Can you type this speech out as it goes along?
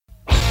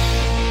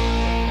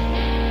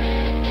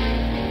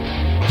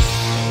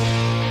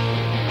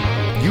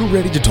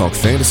ready to talk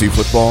fantasy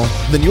football?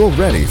 Then you're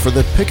ready for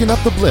the Picking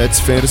Up the Blitz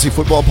Fantasy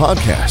Football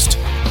Podcast.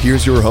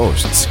 Here's your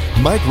hosts,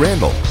 Mike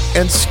Randall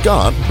and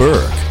Scott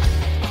Berg.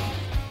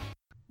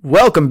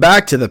 Welcome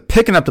back to the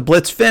Picking Up the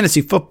Blitz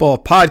Fantasy Football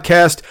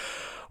Podcast,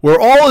 where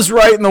all is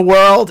right in the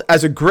world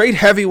as a great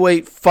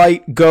heavyweight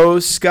fight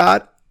goes,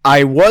 Scott.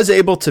 I was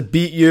able to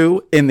beat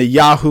you in the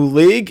Yahoo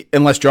League,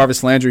 unless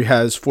Jarvis Landry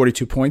has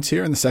 42 points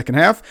here in the second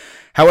half.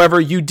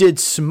 However, you did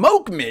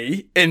smoke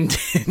me in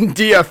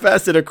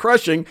DFS at a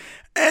crushing,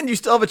 and you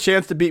still have a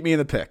chance to beat me in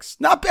the picks.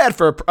 Not bad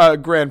for a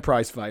grand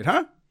prize fight,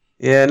 huh?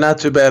 Yeah, not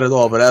too bad at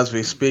all. But as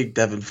we speak,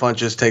 Devin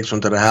Funches takes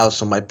one to the house,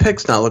 so my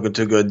pick's not looking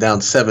too good,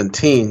 down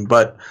 17.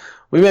 But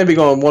we may be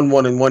going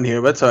 1-1-1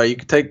 here, but that's all right. You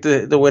can take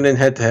the win in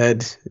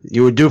head-to-head.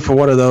 You were due for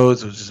one of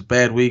those. It was just a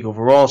bad week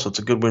overall, so it's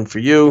a good win for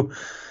you.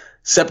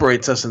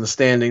 Separates us in the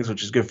standings,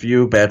 which is good for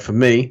you, bad for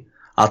me.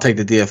 I'll take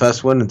the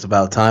DFS win. It's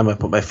about time I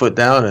put my foot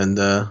down and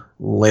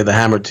lay the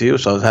hammer to you,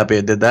 so I was happy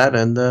I did that.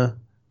 And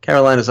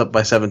Carolina's up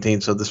by 17,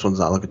 so this one's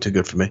not looking too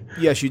good for me.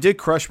 Yes, you did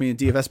crush me in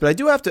DFS, but I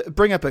do have to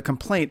bring up a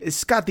complaint.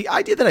 Scott, the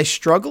idea that I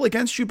struggle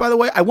against you, by the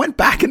way, I went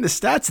back in the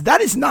stats. That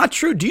is not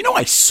true. Do you know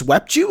I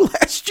swept you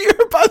last year,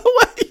 by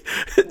the way?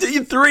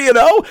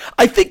 3-0?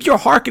 I think you're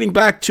hearkening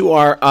back to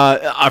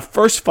our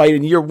first fight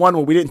in year one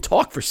when we didn't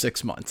talk for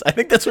 6 months. I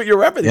think that's what you're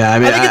referencing. Yeah, I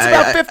think it's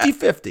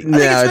about 50-50. No,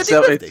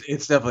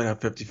 it's definitely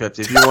not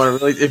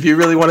 50-50. If you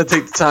really want to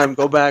take the time,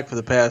 go back for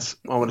the past,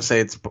 I want to say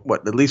it's,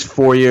 at least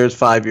 4 years,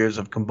 5 years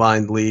of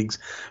combined leagues.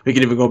 We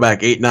can even go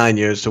back 8-9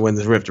 years to when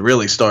the Rift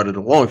really started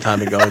a long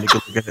time ago, and you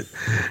can look at it.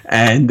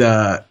 And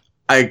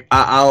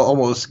I'll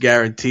almost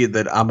guarantee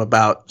that I'm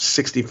about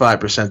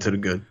 65% to the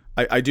good.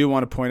 I do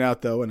want to point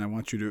out, though, and I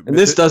want you to. And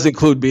this does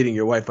include beating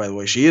your wife, by the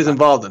way. She is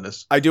involved in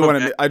this. I do want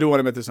to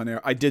admit this on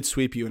air. I did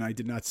sweep you, and I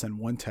did not send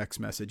one text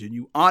message. And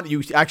you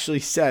actually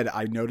said,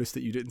 I noticed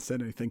that you didn't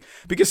send anything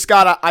because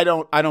Scott, I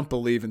don't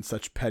believe in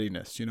such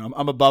pettiness. You know,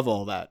 I'm above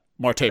all that.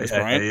 Martavis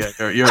Bryant.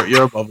 Yeah,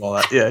 you're above all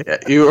that. Yeah,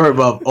 you are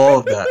above all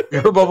of that.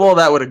 You're above all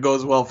that when it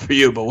goes well for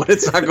you, but when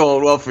it's not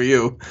going well for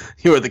you,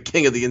 you are the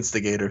king of the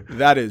instigator.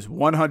 That is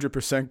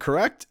 100%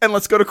 correct. And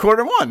let's go to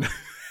quarter one.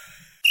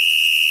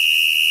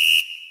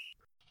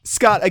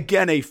 Scott,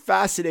 again, a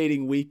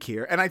fascinating week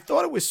here, and I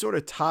thought it was sort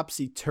of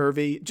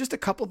topsy-turvy. Just a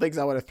couple things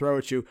I want to throw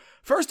at you.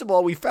 First of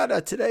all, we found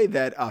out today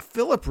that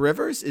Phillip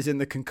Rivers is in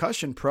the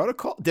concussion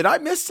protocol. Did I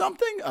miss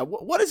something?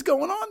 What is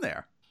going on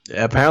there?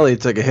 Yeah, apparently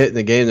it's like a hit in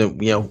the game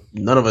that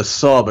none of us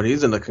saw, but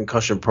he's in the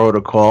concussion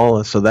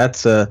protocol, so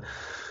that's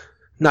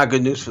not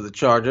good news for the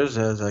Chargers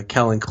as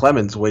Kellen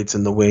Clemens waits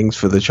in the wings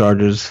for the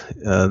Chargers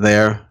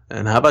there.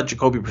 And how about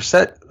Jacoby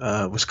Brissett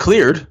was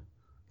cleared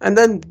and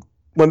then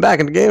went back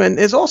in the game and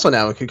is also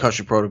now in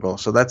concussion protocol,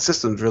 so that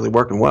system's really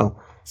working well.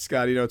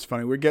 Scott, it's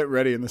funny. We're getting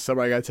ready in the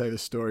summer. I got to tell you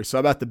this story. So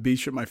I'm at the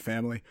beach with my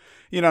family,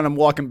 and I'm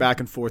walking back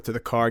and forth to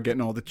the car,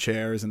 getting all the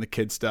chairs and the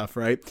kid stuff,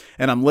 right?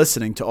 And I'm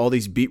listening to all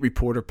these beat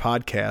reporter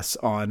podcasts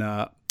on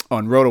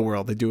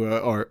RotoWorld. They do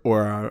on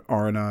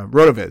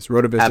RotoViz.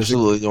 RotoViz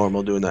absolutely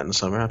normal doing that in the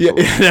summer.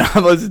 Absolutely. Yeah,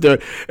 I'm listening to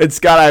it. And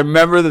Scott, I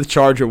remember the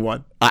Charger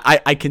one.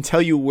 I can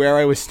tell you where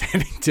I was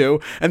standing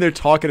to, and they're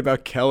talking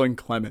about Kellen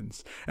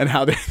Clemens and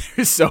how they're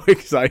so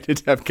excited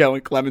to have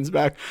Kellen Clemens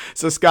back.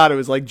 So Scott, it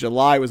was like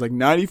July, it was like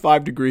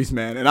 95 degrees,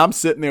 man, and I'm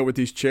sitting there with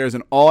these chairs,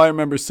 and all I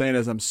remember saying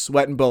is I'm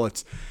sweating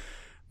bullets.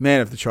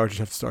 Man, if the Chargers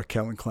have to start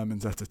Kellen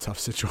Clemens, that's a tough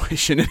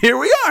situation. And here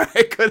we are.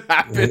 It could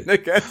happen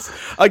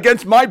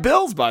against my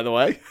Bills, by the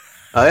way.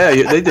 Oh,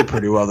 yeah, they did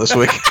pretty well this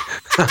week.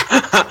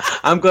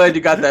 I'm glad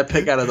you got that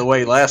pick out of the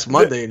way last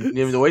Monday and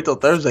even wait till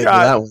Thursday for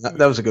that one.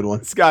 That was a good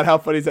one. Scott, how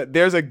funny is that?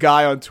 There's a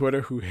guy on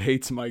Twitter who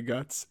hates my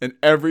guts, and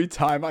every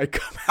time I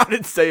come out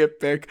and say a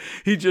pick,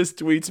 he just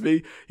tweets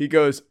me. He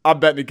goes, I'm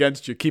betting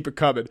against you. Keep it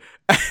coming.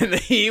 And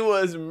he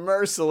was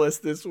merciless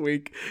this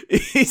week.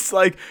 He's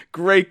like,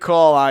 great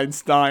call,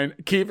 Einstein.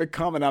 Keep it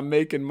coming. I'm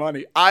making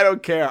money. I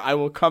don't care. I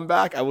will come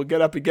back. I will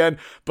get up again.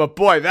 But,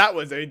 boy, that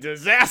was a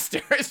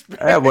disastrous pick.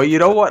 Yeah, well, you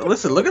know what?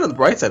 Listen, look at the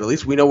bright side. At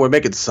least we know we're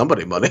making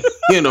somebody money.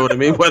 You know what I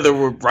mean? Whether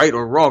we're right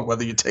or wrong,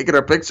 whether you're taking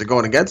our picks or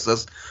going against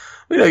us,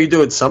 you're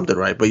doing something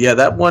right. But, yeah,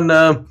 that one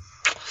that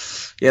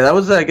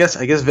was, I guess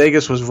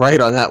Vegas was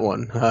right on that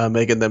one,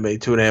 making them a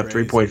 2.5,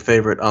 3-point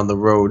favorite on the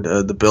road.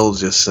 The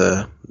Bills just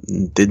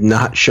did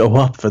not show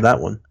up for that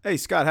one. Hey,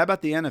 Scott, how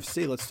about the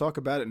NFC? Let's talk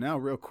about it now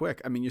real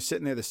quick. I mean, you're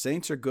sitting there. The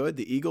Saints are good.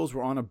 The Eagles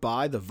were on a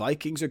bye. The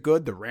Vikings are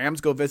good. The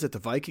Rams go visit the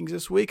Vikings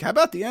this week. How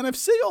about the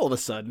NFC all of a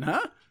sudden,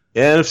 huh?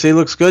 Yeah, NFC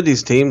looks good,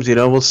 these teams.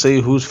 We'll see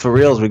who's for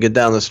real as we get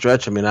down the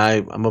stretch. I mean,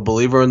 I'm a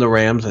believer in the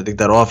Rams. I think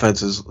that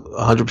offense is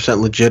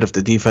 100% legit if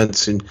the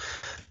defense can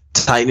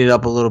tighten it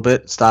up a little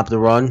bit, stop the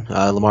run.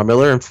 Lamar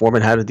Miller and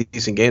Foreman had a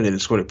decent game. They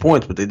didn't score any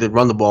points, but they did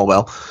run the ball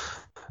well.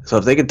 So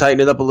if they can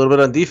tighten it up a little bit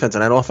on defense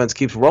and that offense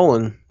keeps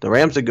rolling, the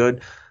Rams are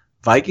good.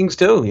 Vikings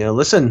too.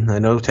 Listen, I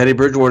know Teddy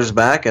Bridgewater's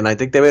back, and I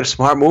think they made a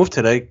smart move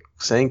today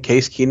saying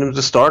Case Keenum's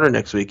the starter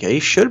next week.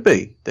 He should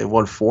be. They've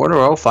won 4 in a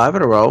row, 5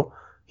 in a row.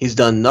 He's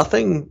done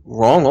nothing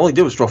wrong. All he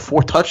did was throw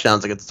 4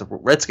 touchdowns against the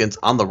Redskins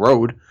on the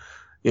road,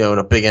 in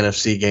a big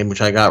NFC game, which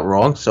I got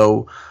wrong.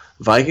 So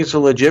Vikings are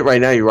legit right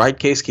now. You ride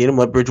Case Keenum,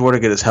 let Bridgewater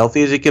get as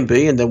healthy as he can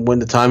be, and then when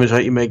the time is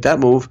right, you make that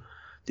move.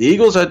 The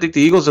Eagles, I think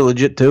the Eagles are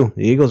legit too.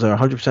 The Eagles are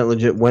 100%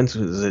 legit. Wentz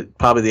is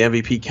probably the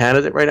MVP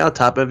candidate right now,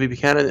 top MVP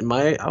candidate in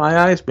my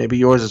eyes, maybe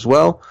yours as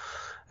well.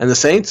 And the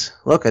Saints,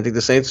 look, I think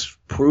the Saints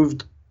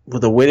proved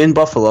with a win in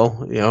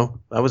Buffalo,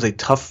 that was a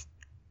tough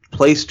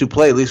place to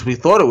play, at least we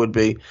thought it would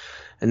be.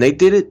 And they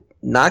did it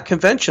not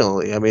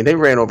conventionally. I mean, they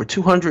ran over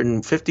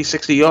 250,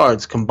 60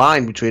 yards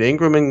combined between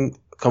Ingram and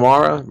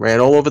Kamara, ran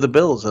all over the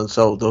Bills. And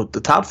so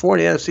the top four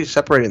in the NFC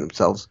separating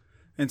themselves.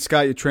 And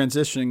Scott, you're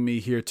transitioning me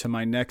here to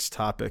my next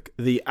topic.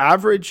 The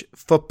average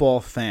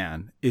football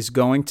fan is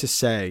going to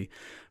say,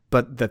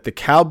 but that the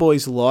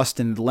Cowboys lost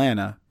in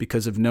Atlanta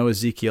because of no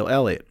Ezekiel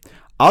Elliott.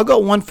 I'll go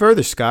one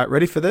further, Scott.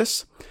 Ready for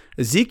this?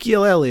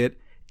 Ezekiel Elliott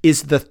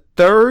is the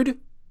third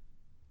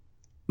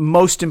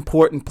most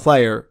important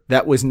player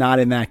that was not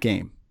in that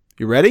game.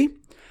 You ready?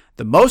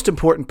 The most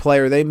important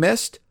player they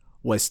missed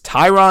was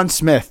Tyron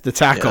Smith, the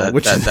tackle.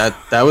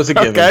 That was a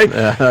given. Okay.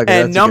 Yeah,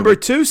 and number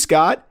two,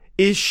 Scott,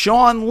 is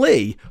Sean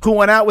Lee, who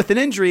went out with an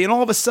injury, and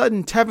all of a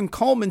sudden Tevin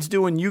Coleman's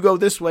doing you go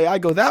this way, I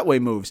go that way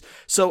moves.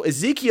 So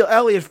Ezekiel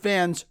Elliott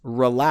fans,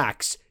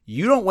 relax.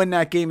 You don't win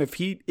that game if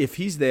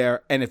he's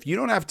there, and if you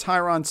don't have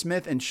Tyron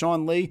Smith and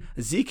Sean Lee,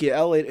 Ezekiel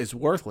Elliott is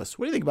worthless.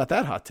 What do you think about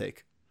that hot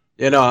take?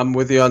 I'm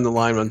with you on the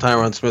line on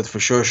Tyron Smith for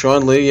sure.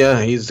 Sean Lee,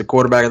 he's the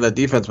quarterback of that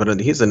defense, but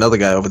he's another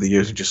guy over the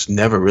years who just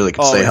never really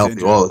could stay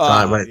healthy all the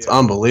time. Right? It's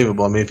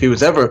unbelievable. I mean, if he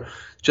was ever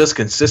just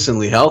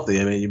consistently healthy,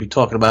 I mean, you'd be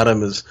talking about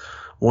him as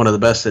one of the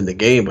best in the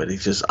game, but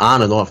he's just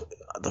on and off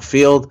the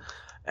field.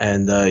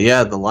 And,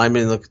 the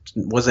lineman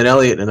wasn't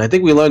Elliott. And I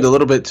think we learned a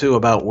little bit, too,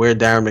 about where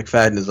Darren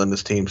McFadden is on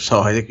this team. So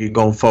I think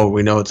going forward,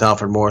 we know it's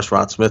Alfred Morris,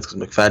 Rod Smith, because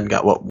McFadden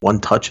got,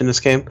 one touch in this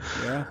game?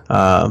 Yeah.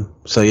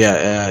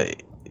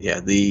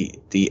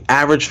 The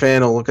average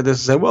fan will look at this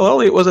and say, well,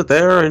 Elliott wasn't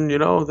there, and,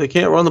 they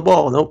can't run the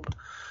ball. Nope.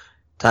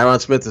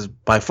 Tyron Smith is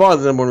by far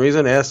the number one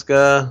reason. Ask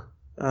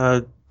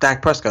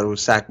Dak Prescott, who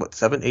was sacked,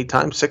 7, 8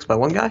 times, 6 by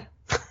one guy?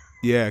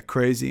 Yeah,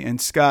 crazy. And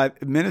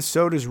Scott,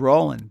 Minnesota's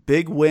rolling.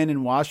 Big win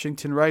in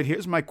Washington, right?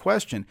 Here's my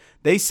question.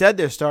 They said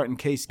they're starting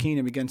Case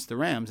Keenum against the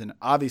Rams, and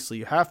obviously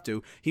you have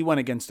to. He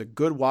went against a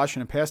good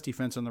Washington pass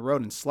defense on the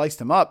road and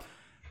sliced him up.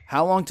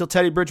 How long till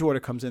Teddy Bridgewater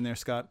comes in there,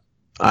 Scott?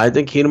 I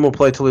think Keenum will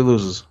play till he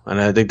loses. And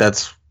I think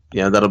that's,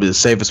 that'll be the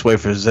safest way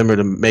for Zimmer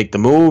to make the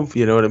move.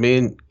 You know what I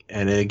mean?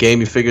 And in a game,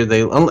 you figure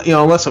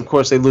unless, of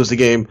course, they lose the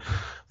game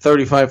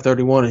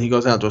 35-31 and he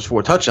goes out and throws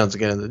 4 touchdowns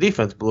again and the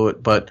defense blew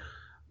it. But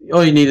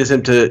all you need is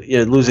him to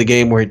lose a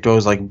game where he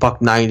throws like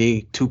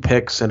 $190, 2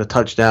 picks, and a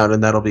touchdown,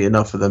 and that'll be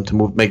enough for them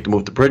to make the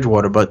move to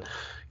Bridgewater. But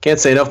can't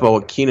say enough about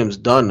what Keenum's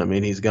done. I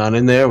mean, he's gone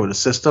in there with a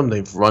system.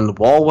 They've run the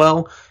ball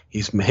well.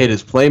 He's hit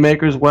his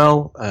playmakers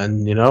well,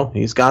 and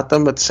he's got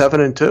them at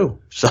 7-2.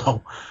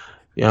 So,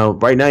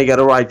 right now you got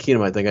to ride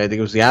Keenum. I think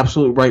it was the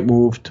absolute right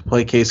move to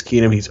play Case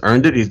Keenum. He's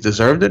earned it. He's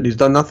deserved it. He's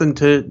done nothing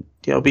to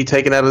be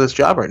taken out of this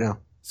job right now.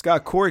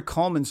 Scott, Corey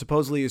Coleman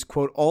supposedly is,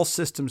 quote, all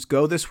systems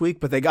go this week,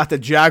 but they got the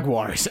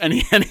Jaguars.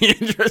 Any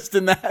interest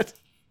in that?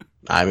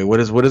 I mean, what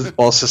is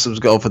all systems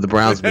go for the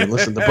Browns mean?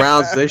 Listen, the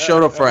Browns, they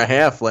showed up for a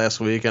half last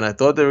week, and I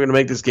thought they were going to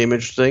make this game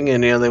interesting,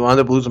 and they wound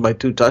up losing by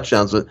 2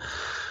 touchdowns. But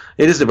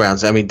it is the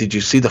Browns. I mean, did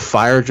you see the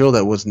fire drill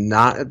that was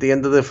not at the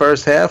end of the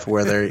first half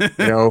where they're,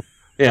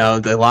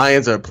 the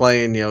Lions are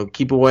playing,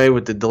 keep away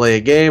with the delay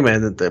of game,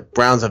 and the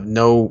Browns have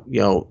no,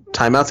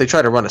 timeouts. They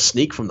try to run a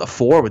sneak from the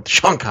 4 with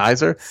Sean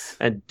Kaiser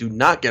and do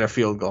not get a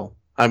field goal.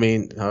 I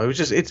mean,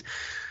 it's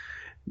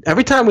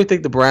every time we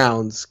think the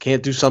Browns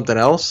can't do something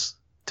else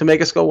to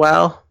make us go,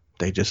 wow,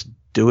 they just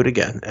do it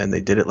again. And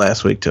they did it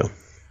last week too.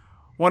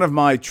 One of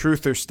my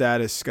truther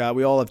status, Scott,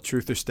 we all have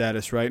truther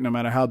status, right? No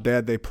matter how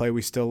bad they play,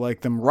 we still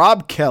like them.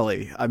 Rob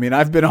Kelly. I mean,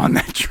 I've been on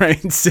that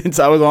train since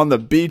I was on the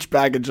beach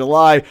back in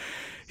July.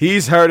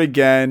 He's hurt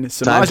again.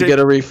 Time to get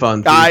a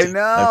refund. I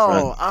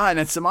know. And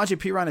Samaje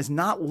Perine has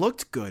not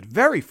looked good.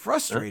 Very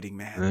frustrating,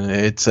 man.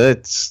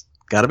 It's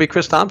got to be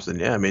Chris Thompson.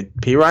 Yeah, I mean,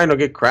 Perine will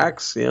get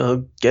cracks.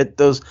 Get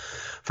those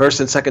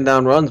first and second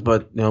down runs,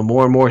 but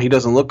more and more he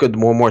doesn't look good. The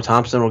more and more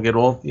Thompson will get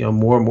all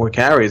more and more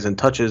carries and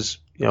touches.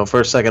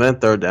 First, second,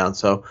 and third down.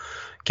 So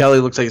Kelly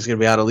looks like he's going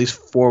to be out at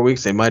least 4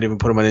 weeks. They might even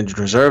put him on injured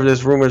reserve.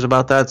 There's rumors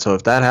about that. So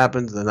if that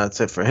happens, then that's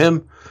it for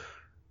him.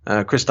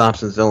 Chris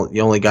Thompson's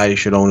the only guy you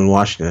should own in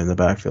Washington in the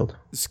backfield.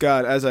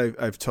 Scott, as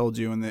I've told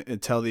you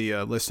and tell the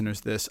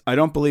listeners this, I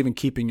don't believe in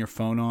keeping your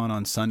phone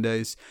on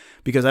Sundays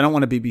because I don't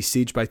want to be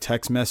besieged by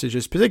text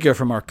messages, particularly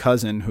from our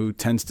cousin who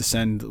tends to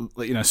send,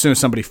 as soon as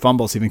somebody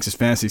fumbles, he thinks his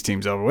fantasy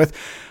team's over with.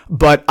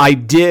 But I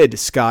did,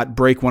 Scott,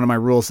 break one of my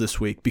rules this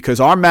week because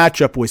our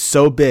matchup was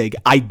so big,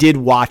 I did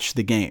watch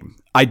the game.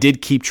 I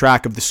did keep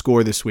track of the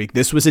score this week.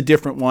 This was a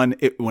different one.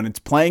 When it's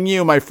playing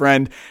you, my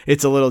friend,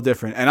 it's a little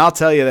different. And I'll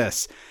tell you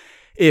this.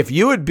 If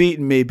you had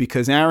beaten me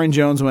because Aaron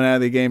Jones went out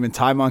of the game and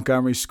Ty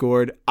Montgomery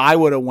scored, I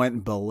would have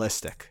went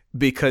ballistic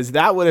because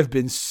that would have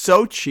been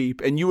so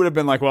cheap and you would have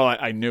been like, well,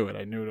 I knew it.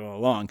 I knew it all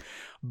along.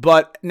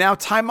 But now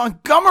Ty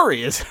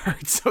Montgomery is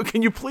hurt. So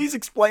can you please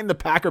explain the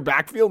Packer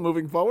backfield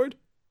moving forward?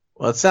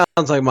 Well, it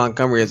sounds like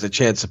Montgomery has a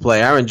chance to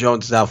play. Aaron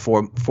Jones is out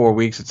 4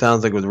 weeks. It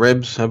sounds like with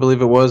ribs, I believe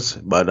it was.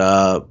 But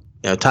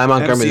Ty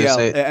Montgomery,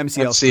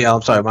 MCL.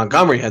 I'm sorry,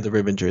 Montgomery had the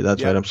rib injury.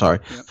 That's right. I'm sorry.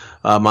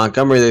 Yep.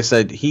 Montgomery, they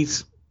said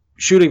he's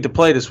shooting to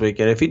play this week,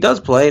 and if he does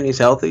play and he's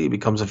healthy, he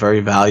becomes a very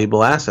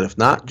valuable asset. If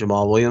not,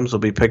 Jamal Williams will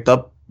be picked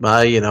up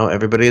by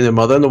everybody and their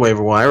mother on the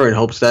waiver wire in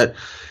hopes that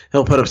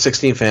he'll put up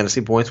 16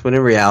 fantasy points, when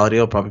in reality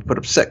he'll probably put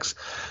up 6.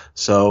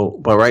 So,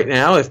 but right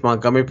now, if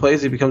Montgomery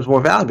plays, he becomes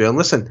more valuable. And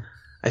listen,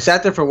 I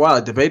sat there for a while.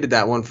 I debated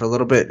that one for a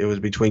little bit. It was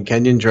between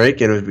Kenyon Drake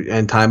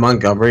and Ty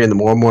Montgomery, and the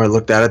more and more I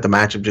looked at it, the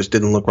matchup just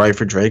didn't look right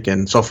for Drake,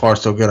 and so far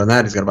so good on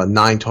that. He's got about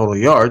 9 total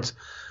yards,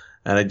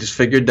 and I just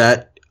figured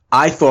that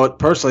I thought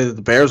personally that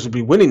the Bears would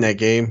be winning that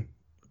game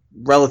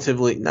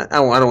relatively, I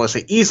don't want to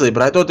say easily,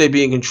 but I thought they'd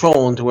be in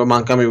control into where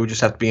Montgomery would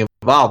just have to be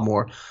involved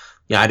more.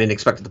 Yeah, I didn't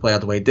expect it to play out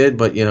the way it did,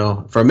 but,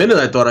 for a minute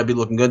I thought I'd be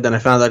looking good. Then I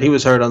found out he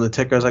was hurt on the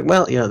ticker. I was like,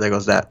 well, there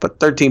goes that.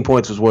 But 13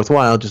 points was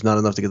worthwhile, just not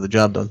enough to get the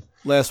job done.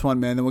 Last one,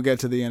 man, then we'll get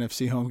to the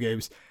NFC home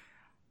games.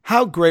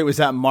 How great was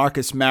that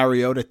Marcus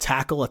Mariota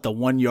tackle at the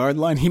 1-yard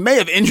line? He may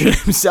have injured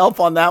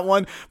himself on that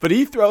one, but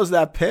he throws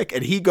that pick,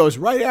 and he goes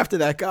right after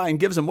that guy and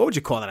gives him, what would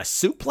you call that, a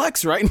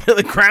suplex right into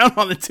the ground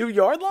on the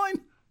 2-yard line?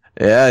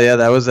 Yeah,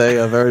 that was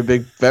a very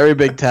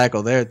big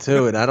tackle there,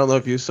 too. And I don't know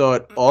if you saw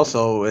it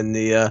also in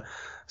the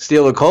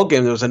Steeler Colt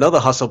game. There was another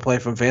hustle play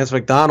from Vance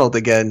McDonald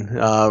again,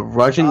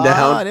 rushing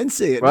down. I didn't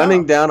see it.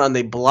 Running down on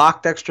the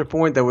blocked extra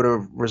point that would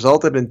have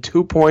resulted in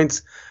 2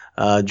 points.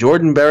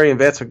 Jordan Berry and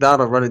Vance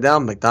McDonald running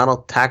down.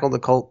 McDonald tackled the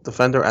Colt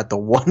defender at the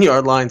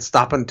 1-yard line,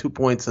 stopping 2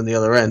 points on the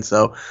other end.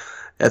 So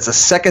that's the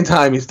second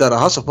time he's done a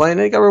hustle play, and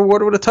he got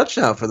rewarded with a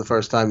touchdown for the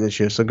first time this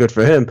year. So good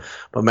for him.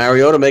 But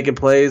Mariota making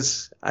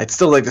plays, I'd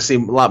still like to see a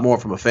lot more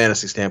from a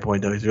fantasy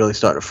standpoint, though. He's really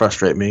starting to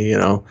frustrate me, you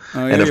want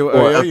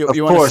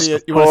to see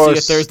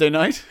it Thursday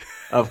night?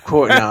 Of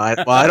course. No, I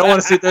don't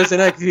want to see it Thursday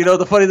night.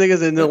 The funny thing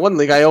is, in the one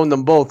league, I own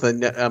them both,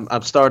 and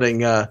I'm starting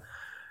Mr.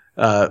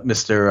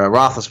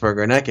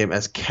 Roethlisberger in that game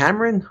as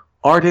Cameron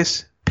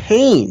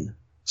Artis-Payne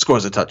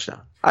scores a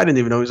touchdown. I didn't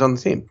even know he was on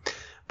the team.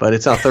 But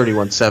it's now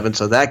 31-7,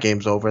 so that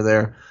game's over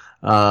there.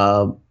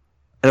 And,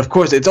 of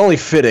course, it's only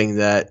fitting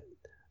that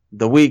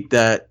the week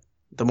that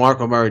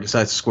DeMarco Murray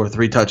decides to score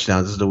 3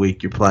 touchdowns is the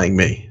week you're playing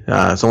me.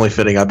 It's only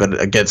fitting I've been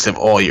against him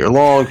all year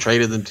long,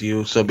 traded them to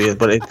you, so be it.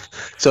 But it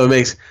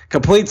makes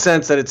complete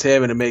sense that it's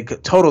him, and it made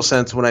total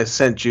sense when I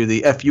sent you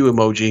the FU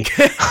emoji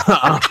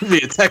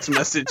via text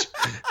message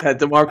that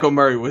DeMarco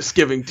Murray was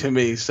giving to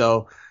me.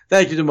 So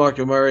thank you,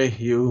 DeMarco Murray.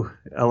 You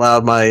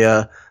allowed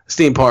my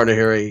esteemed partner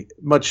here a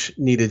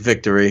much-needed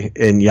victory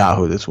in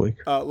Yahoo this week.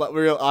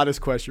 Real honest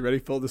question. Ready?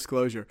 Full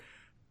disclosure.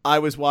 I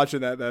was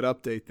watching that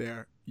update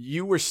there.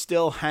 You were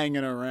still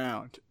hanging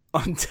around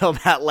until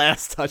that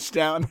last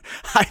touchdown.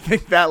 I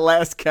think that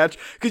last catch,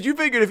 because you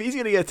figured if he's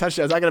going to get a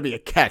touchdown, it's not going to be a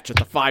catch at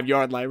the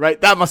 5-yard line,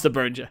 right? That must have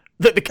burned you.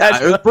 The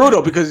catch. It was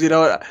brutal because,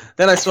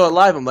 then I saw it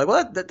live. I'm like,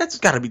 well, that's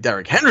got to be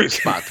Derrick Henry's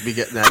spot to be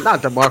getting that,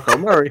 not DeMarco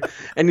Murray.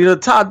 And, to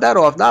top that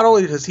off, not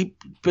only does he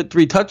put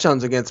 3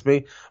 touchdowns against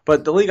me,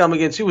 but the league I'm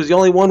against you was the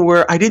only one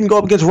where I didn't go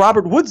up against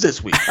Robert Woods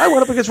this week. I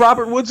went up against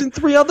Robert Woods in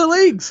 3 other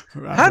leagues.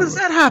 How does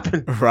that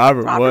happen?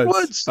 Robert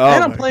Woods. Oh,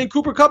 and I'm playing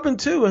Cooper Kupp in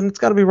 2, and it's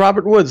got to be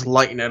Robert Woods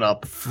lighting it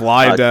up.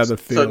 Flying down the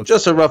field. So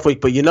just a rough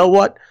week. But you know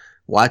what?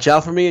 Watch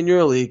out for me in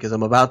your league because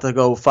I'm about to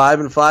go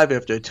 5-5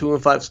 after a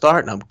 2-5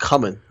 start, and I'm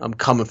coming. I'm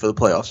coming for the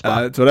playoff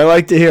spot. That's what I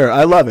like to hear.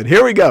 I love it.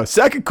 Here we go.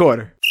 Second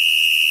quarter.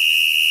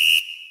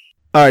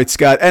 All right,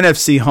 Scott,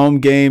 NFC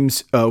home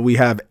games. We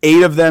have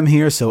 8 of them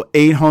here, so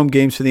 8 home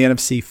games for the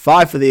NFC,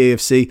 5 for the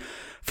AFC.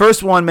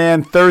 First one,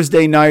 man,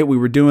 Thursday night. We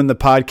were doing the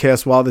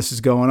podcast while this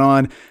is going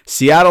on.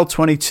 Seattle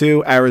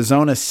 22,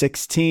 Arizona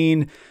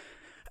 16.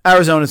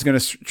 Arizona's going to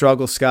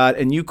struggle, Scott,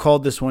 and you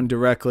called this one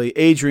directly.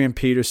 Adrian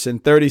Peterson,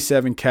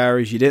 37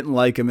 carries. You didn't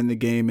like him in the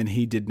game, and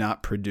he did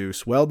not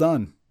produce. Well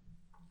done.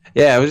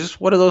 Yeah, it was just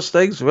one of those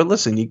things where,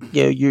 listen,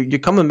 you're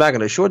coming back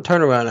in a short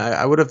turnaround.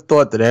 I would have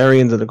thought that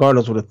Arians and the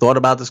Cardinals would have thought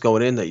about this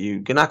going in, that you're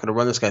not going to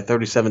run this guy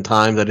 37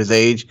 times at his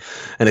age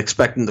and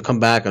expect him to come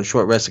back on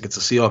short rest against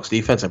the Seahawks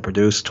defense and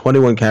produce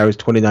 21 carries,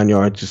 29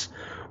 yards. Just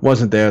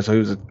wasn't there, so he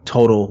was a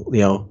total,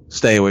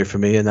 stay away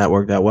from me, and that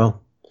worked out well.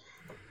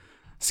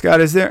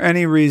 Scott, is there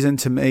any reason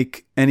to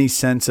make any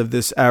sense of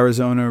this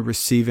Arizona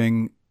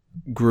receiving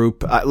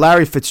group?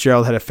 Larry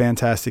Fitzgerald had a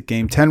fantastic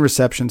game, 10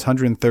 receptions,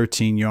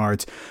 113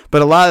 yards,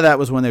 but a lot of that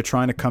was when they're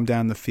trying to come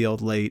down the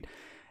field late.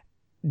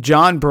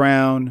 John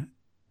Brown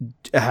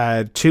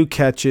had 2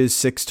 catches,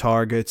 6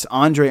 targets.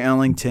 Andre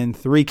Ellington,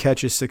 3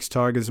 catches, 6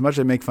 targets. As much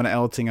as I make fun of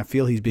Ellington, I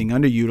feel he's being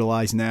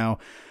underutilized now.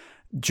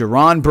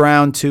 Jerron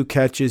Brown, 2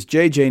 catches.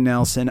 J.J.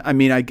 Nelson. I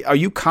mean, are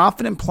you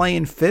confident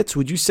playing Fitz?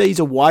 Would you say he's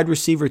a wide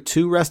receiver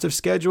 2 rest of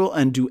schedule?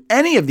 And do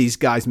any of these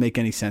guys make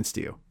any sense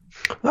to you?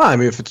 No, I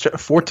mean, if it's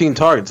 14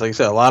 targets, like I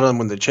said, a lot of them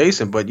when they chase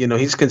him, but,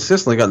 he's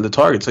consistently gotten the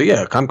target. So,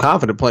 yeah, I'm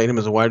confident playing him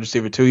as a wide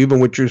receiver 2, even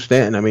with Drew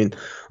Stanton. I mean,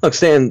 look,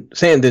 Stanton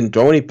didn't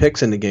throw any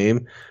picks in the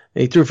game.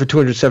 He threw for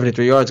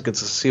 273 yards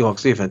against the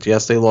Seahawks defense.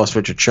 Yes, they lost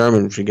Richard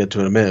Sherman, which we get to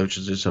in a minute, which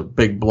is just a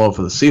big blow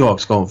for the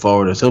Seahawks going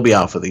forward, as he'll be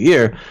out for the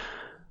year.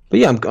 But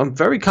yeah, I'm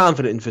very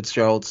confident in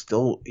Fitzgerald.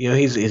 Still,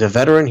 he's a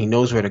veteran. He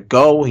knows where to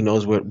go. He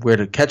knows where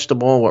to catch the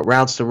ball, what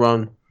routes to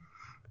run.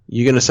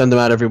 You're going to send him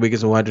out every week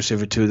as a wide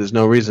receiver 2. There's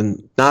no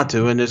reason not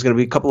to. And there's going to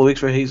be a couple of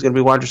weeks where he's going to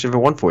be wide receiver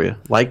 1 for you,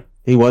 like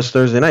he was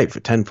Thursday night for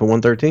 10 for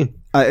 113.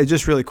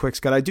 Just really quick,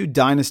 Scott, I do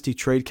Dynasty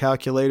Trade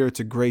Calculator. It's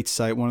a great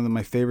site, one of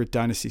my favorite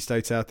Dynasty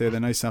sites out there.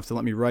 They're nice enough to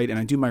let me write, and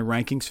I do my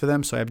rankings for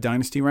them, so I have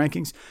Dynasty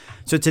rankings.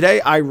 So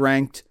today I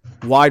ranked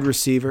wide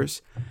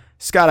receivers.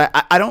 Scott,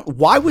 I don't.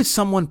 Why would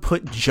someone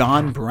put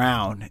John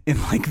Brown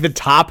in like the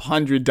top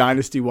 100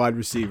 Dynasty wide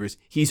receivers?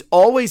 He's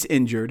always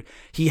injured.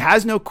 He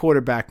has no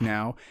quarterback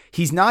now.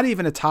 He's not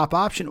even a top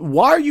option.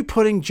 Why are you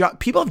putting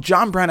people have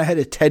John Brown ahead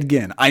of Ted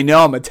Ginn? I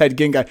know I'm a Ted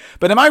Ginn guy,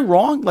 but am I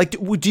wrong? Like,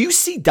 do you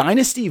see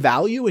Dynasty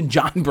value in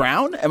John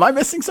Brown? Am I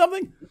missing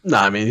something? No,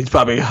 I mean, he's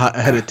probably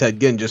ahead of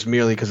Ted Ginn just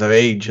merely because of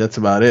age. That's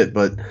about it.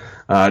 But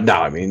no,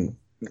 I mean,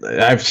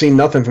 I've seen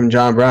nothing from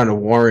John Brown to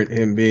warrant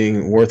him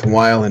being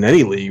worthwhile in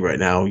any league right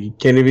now. He's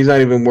not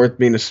even worth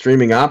being a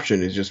streaming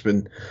option. He's just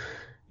been,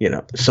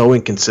 so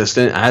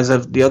inconsistent. As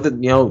of the other,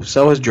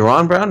 so has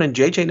Jerron Brown and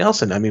J.J.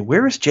 Nelson. I mean,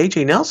 where is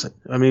J.J. Nelson?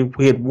 I mean,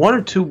 we had 1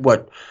 or 2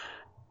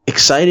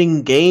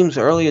 exciting games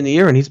early in the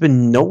year, and he's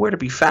been nowhere to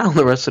be found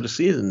the rest of the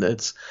season.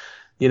 It's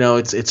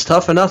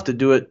tough enough to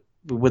do it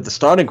with the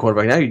starting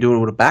quarterback. Now you're doing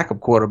it with a backup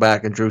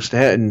quarterback and Drew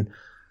Stanton.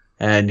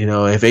 And,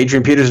 if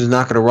Adrian Peterson is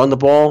not going to run the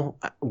ball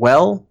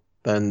well,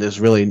 then there's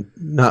really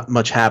not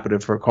much happening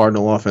for a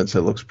Cardinal offense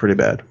that looks pretty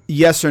bad.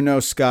 Yes or no,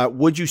 Scott?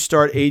 Would you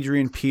start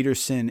Adrian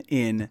Peterson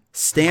in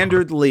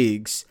standard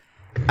leagues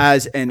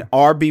as an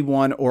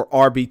RB1 or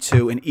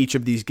RB2 in each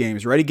of these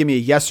games? Ready? Give me a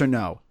yes or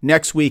no.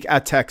 Next week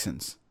at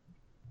Texans.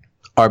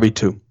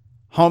 RB2.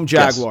 Home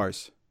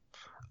Jaguars.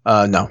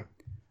 Yes. No.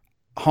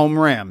 Home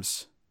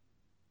Rams.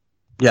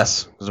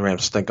 Yes, because the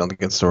Rams stink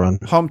against the run.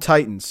 Home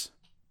Titans.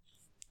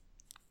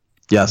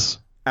 Yes.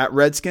 At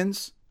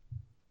Redskins?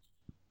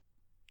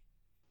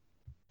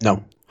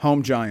 No.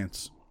 Home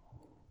Giants.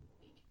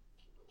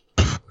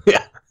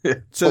 Yeah.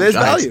 So there's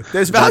Giants. Value.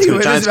 There's value.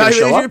 There's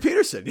value in Adrian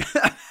Peterson.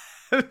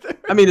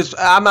 I mean,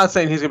 I'm not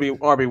saying he's going to be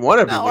RB1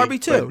 every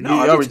week. RB2.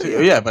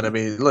 RB2. Yeah, but I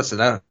mean,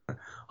 listen,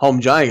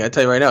 home Giant, I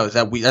tell you right now,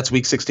 that's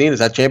week 16? Is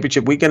that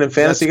championship weekend in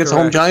fantasy against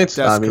home Giants?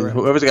 Correct.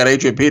 Whoever's got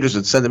Adrian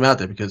Peterson, send him out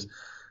there because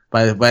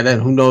by then,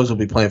 who knows who'll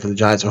be playing for the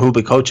Giants or who'll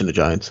be coaching the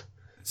Giants.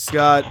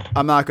 Scott,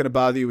 I'm not going to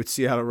bother you with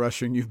Seattle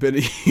rushing. You've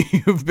been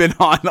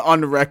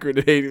on the record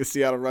at hating the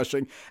Seattle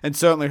rushing, and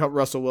certainly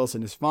Russell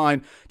Wilson is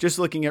fine. Just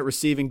looking at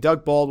receiving,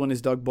 Doug Baldwin is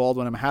Doug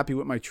Baldwin. I'm happy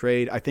with my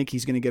trade. I think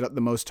he's going to get up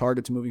the most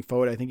targets moving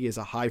forward. I think he has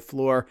a high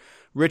floor.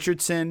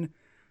 Richardson,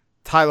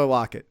 Tyler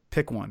Lockett,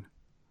 pick one.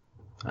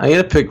 I'm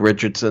going to pick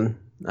Richardson.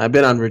 I've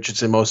been on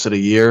Richardson most of the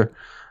year.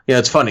 Yeah,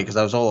 it's funny because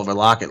I was all over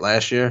Lockett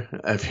last year,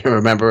 if you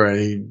remember, and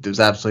he does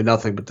absolutely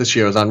nothing. But this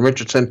year I was on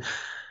Richardson.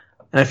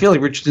 And I feel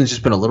like Richardson's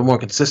just been a little more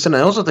consistent.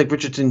 I also think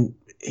Richardson,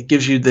 it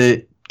gives you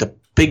the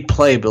big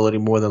play ability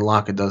more than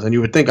Lockett does. And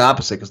you would think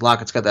opposite because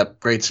Lockett's got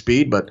that great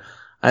speed. But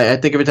I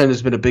think every time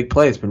there's been a big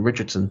play, it's been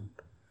Richardson.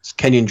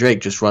 Kenyon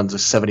Drake just runs a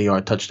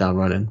 70-yard touchdown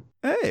run in.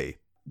 Hey,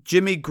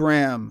 Jimmy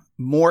Graham,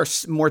 more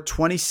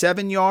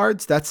 27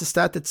 yards. That's the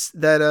stat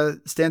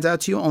that stands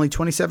out to you. Only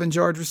 27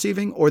 yards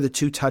receiving, or the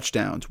 2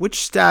 touchdowns. Which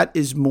stat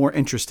is more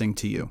interesting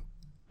to you?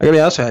 I gotta be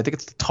honest with you, I think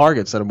it's the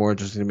targets that are more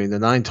interesting to me. The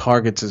 9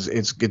 targets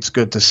it's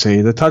good to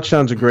see. The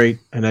touchdowns are great,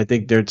 and I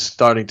think they're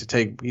starting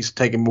to he's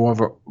taking more of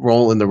a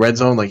role in the red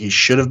zone like he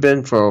should have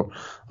been for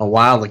a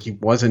while, like he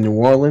was in New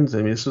Orleans.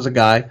 I mean, this was a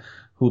guy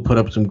who put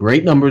up some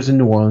great numbers in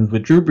New Orleans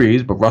with Drew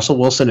Brees, but Russell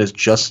Wilson is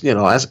just,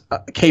 as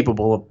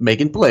capable of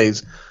making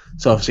plays.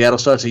 So if Seattle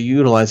starts to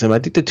utilize him, I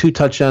think the 2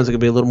 touchdowns are gonna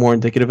be a little more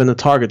indicative, and the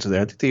targets are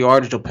there. I think the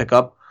yardage will pick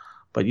up.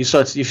 But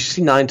if you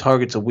see 9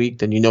 targets a week,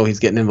 then you know he's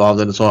getting involved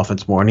in his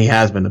offense more, and he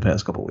has been the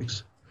past couple of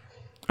weeks.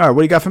 All right,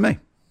 what do you got for me?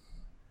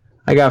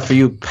 I got for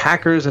you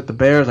Packers at the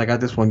Bears. I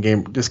got this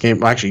game.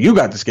 Well, actually, you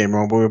got this game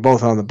wrong, but we were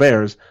both on the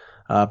Bears.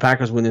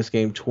 Packers win this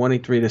game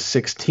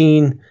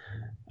 23-16.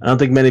 I don't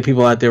think many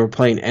people out there were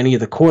playing any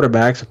of the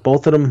quarterbacks.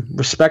 Both of them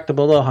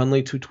respectable, though.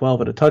 Hundley, 212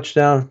 at a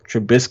touchdown.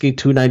 Trubisky,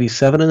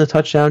 297 in the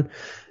touchdown.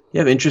 You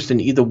have interest in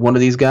either one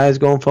of these guys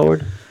going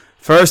forward?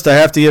 First, I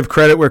have to give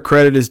credit where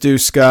credit is due,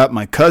 Scott.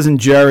 My cousin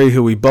Jerry,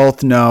 who we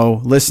both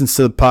know, listens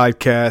to the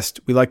podcast.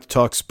 We like to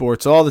talk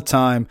sports all the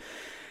time.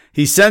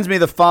 He sends me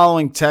the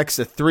following text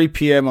at 3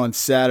 p.m. on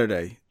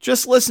Saturday.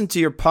 Just listen to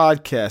your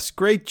podcast.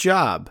 Great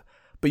job.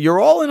 But you're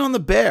all in on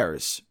the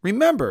Bears.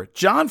 Remember,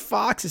 John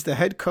Fox is the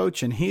head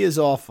coach, and he is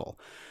awful.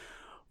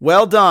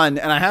 Well done,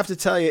 and I have to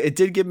tell you, it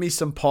did give me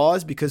some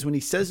pause because when he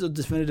says the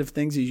definitive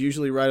things, he's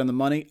usually right on the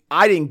money.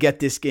 I didn't get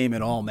this game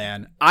at all,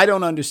 man. I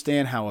don't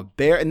understand how a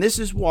Bear, and this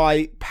is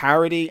why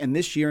parity and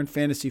this year in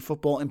fantasy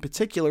football in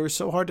particular is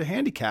so hard to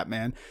handicap,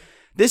 man.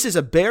 This is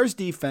a Bears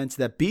defense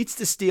that beats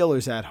the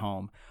Steelers at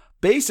home,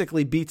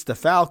 basically beats the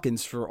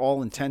Falcons for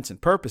all intents and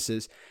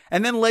purposes,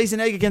 and then lays an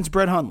egg against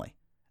Brett Hundley.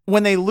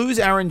 When they lose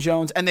Aaron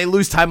Jones and they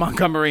lose Ty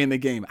Montgomery in the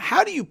game,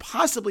 how do you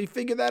possibly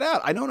figure that out?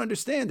 I don't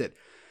understand it.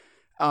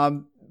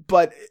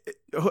 But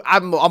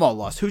I'm all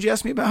lost. Who'd you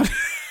ask me about?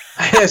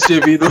 I asked you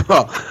if you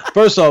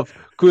first off,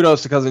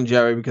 kudos to Cousin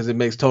Jerry because it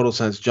makes total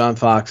sense. John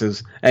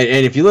Fox's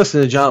and if you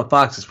listen to John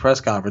Fox's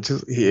press conference,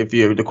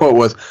 the quote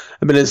was,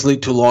 "I've been in this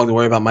league too long to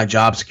worry about my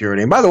job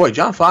security." And by the way,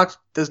 John Fox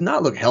does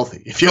not look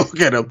healthy. If you look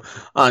at him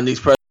on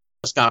these press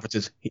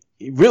conferences,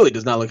 he really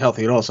does not look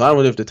healthy at all. So I don't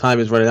know if the time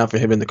is running out for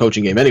him in the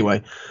coaching game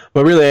anyway.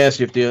 But really, I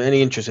asked you if there's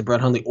any interest in Brett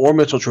Hundley or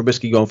Mitchell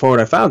Trubisky going forward.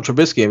 I found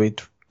Trubisky. I mean,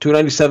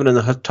 297 and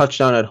a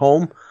touchdown at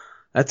home.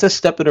 That's a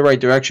step in the right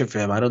direction for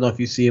him. I don't know if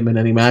you see him in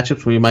any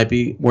matchups where he might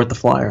be worth the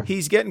flyer.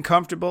 He's getting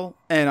comfortable,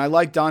 and I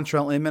like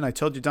Dontrell Inman. I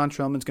told you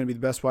Dontrell Inman's going to be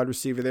the best wide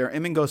receiver there.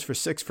 Inman goes for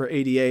 6 for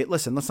 88.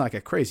 Listen, let's not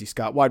get crazy,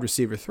 Scott. Wide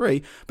receiver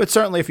 3. But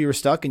certainly if you were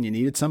stuck and you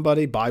needed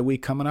somebody, bye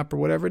week coming up or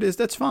whatever it is,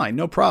 that's fine.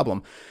 No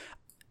problem.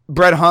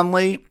 Brett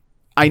Hundley,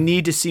 I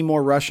need to see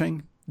more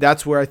rushing.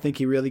 That's where I think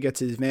he really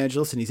gets his advantage.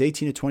 Listen, he's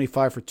 18 to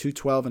 25 for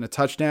 212 and a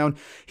touchdown.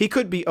 He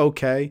could be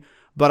okay.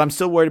 But I'm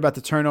still worried about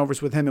the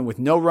turnovers with him and with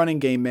no running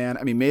game, man.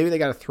 I mean, maybe they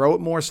got to throw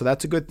it more, so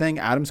that's a good thing.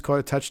 Adams caught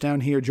a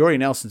touchdown here. Jordy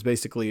Nelson's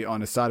basically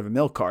on the side of a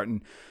milk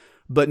carton.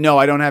 But no,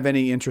 I don't have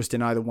any interest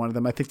in either one of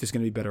them. I think there's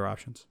going to be better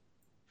options.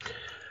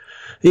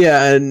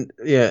 Yeah,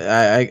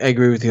 I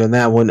agree with you on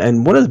that one.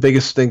 And one of the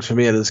biggest things for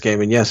me out of this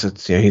game, and yes,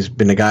 it's he's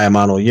been a guy I'm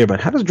on all year,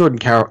 but how does Jordan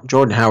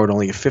Howard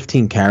only get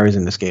 15 carries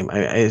in this game?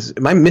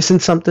 Am I missing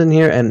something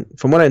here? And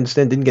from what I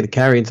understand, didn't get a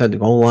carry inside the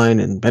goal line,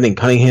 and Benning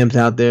Cunningham's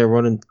out there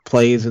running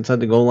plays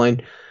inside the goal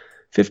line.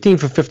 15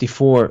 for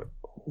 54.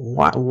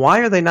 Why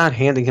are they not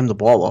handing him the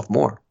ball off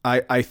more?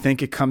 I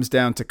think it comes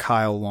down to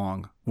Kyle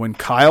Long. When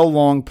Kyle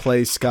Long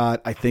plays, Scott,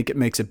 I think it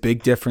makes a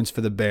big difference for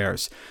the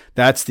Bears.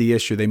 That's the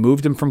issue. They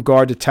moved him from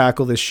guard to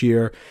tackle this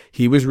year.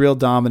 He was real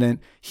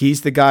dominant.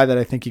 He's the guy that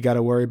I think you got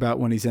to worry about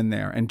when he's in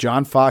there. And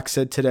John Fox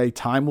said today,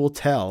 time will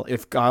tell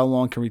if Kyle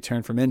Long can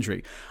return from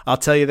injury. I'll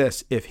tell you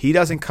this, if he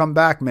doesn't come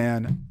back,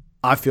 man,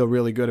 I feel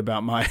really good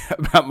about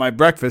my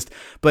breakfast.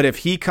 But if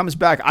he comes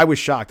back, I was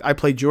shocked. I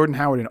played Jordan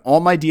Howard in all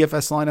my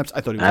DFS lineups.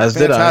 I thought he was a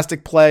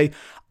fantastic play.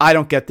 I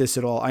don't get this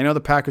at all. I know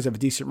the Packers have a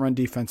decent run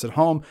defense at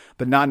home,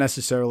 but not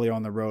necessarily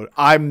on the road.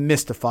 I'm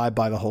mystified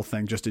by the whole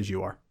thing, just as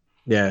you are.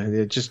 Yeah,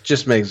 it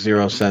just makes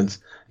zero sense.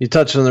 You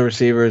touched on the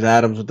receivers.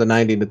 Adams with the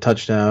 90 to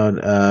touchdown.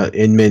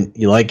 Inman,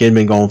 you like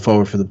Inman going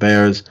forward for the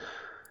Bears.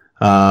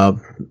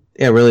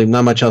 Really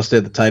not much else there.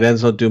 The tight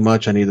ends don't do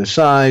much on either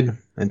side.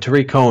 And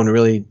Tariq Cohen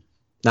really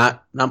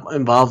not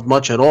involved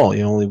much at all.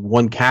 Only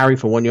 1 carry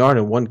for 1 yard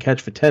and 1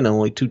 catch for 10 and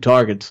only 2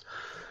 targets.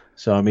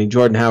 So, I mean,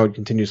 Jordan Howard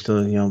continues to,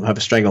 have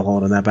a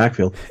stranglehold in that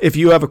backfield. If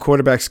you have a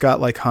quarterback, Scott,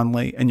 like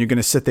Hundley, and you're going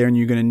to sit there and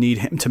you're going to need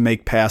him to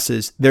make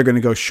passes, they're going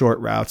to go short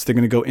routes. They're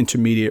going to go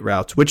intermediate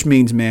routes, which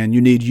means, man,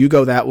 you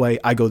go that way,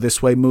 I go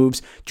this way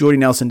moves. Jordy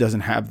Nelson doesn't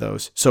have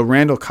those. So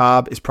Randall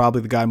Cobb is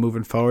probably the guy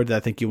moving forward that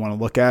I think you want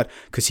to look at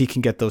because he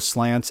can get those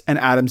slants. And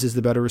Adams is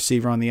the better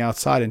receiver on the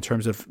outside in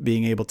terms of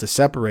being able to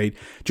separate.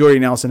 Jordy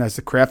Nelson has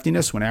the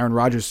craftiness. When Aaron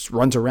Rodgers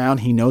runs around,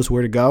 he knows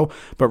where to go.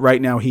 But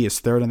right now, he is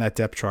third on that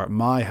depth chart.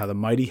 My, how the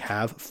mighty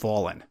have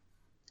fallen.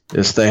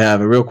 Yes, they have.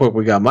 And real quick,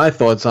 we got my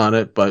thoughts on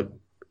it, but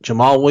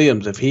Jamal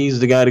Williams, if he's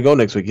the guy to go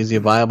next week, is he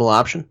a viable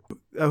option?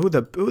 Who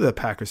the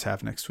Packers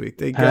have next week?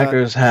 The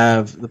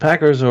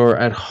Packers are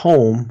at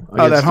home.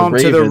 At home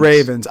to the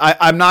Ravens.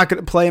 I'm not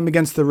going to play him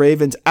against the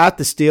Ravens. At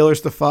the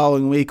Steelers the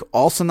following week.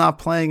 Also not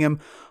playing him.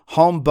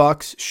 Home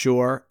Bucks,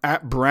 sure.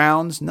 At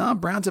Browns, no,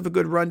 Browns have a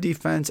good run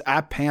defense.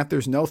 At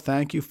Panthers, no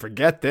thank you.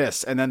 Forget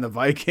this. And then the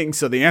Vikings.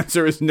 So the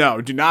answer is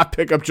no. Do not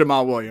pick up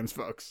Jamal Williams,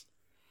 folks.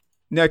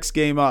 Next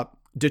game up,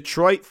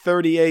 Detroit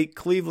 38,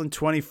 Cleveland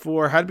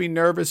 24. Had to be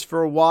nervous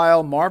for a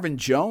while. Marvin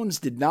Jones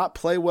did not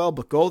play well,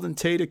 but Golden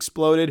Tate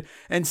exploded.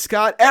 And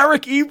Scott,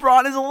 Eric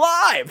Ebron is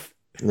alive.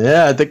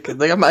 Yeah, I think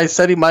I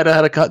said he might have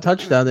had a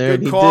touchdown there.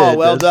 Good call.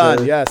 Well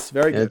done. Yes,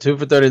 very good. 2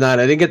 for 39.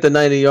 I didn't get the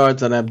 90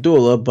 yards on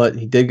Abdullah, but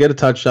he did get a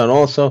touchdown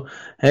also.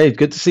 Hey,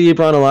 good to see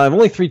Ebron alive.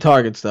 Only 3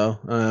 targets, though.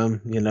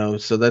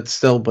 So that's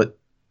still, but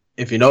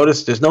if you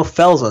notice, there's no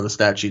Fells on the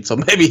stat sheet, so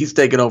maybe he's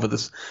taking over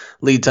this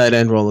lead tight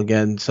end role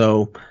again.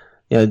 So,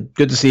 yeah,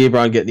 good to see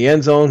Ebron get in the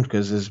end zone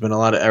because there's been a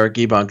lot of Eric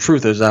Ebron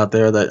truthers out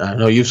there that I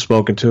know you've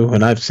spoken to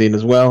and I've seen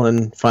as well,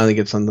 and finally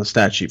gets on the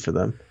stat sheet for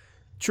them.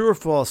 True or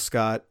false,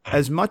 Scott?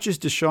 As much as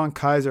DeShone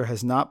Kizer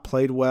has not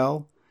played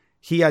well,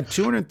 he had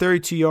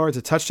 232 yards,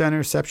 a touchdown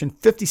interception,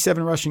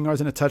 57 rushing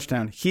yards, and a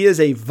touchdown. He is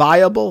a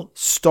viable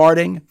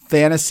starting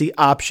fantasy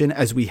option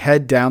as we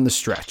head down the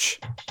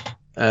stretch.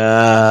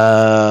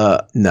 No,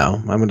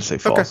 I'm going to say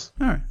false.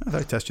 Okay. All right. I thought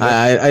I tested you.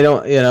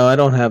 I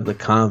don't have the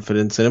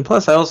confidence in him.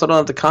 Plus, I also don't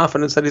have the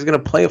confidence that he's going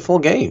to play a full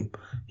game.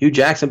 Hugh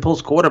Jackson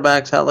pulls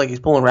quarterbacks out like he's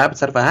pulling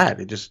rabbits out of a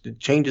hat. It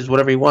changes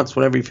whatever he wants,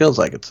 whenever he feels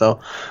like it. So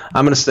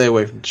I'm going to stay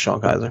away from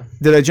DeShone Kizer.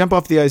 Did I jump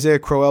off the Isaiah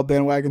Crowell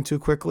bandwagon too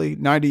quickly?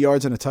 90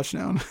 yards and a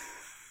touchdown?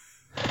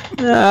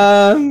 He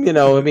had a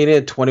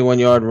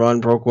 21-yard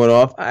run, broke one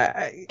off.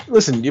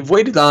 Listen, you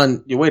waited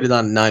on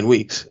 9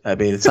 weeks. I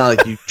mean, it's not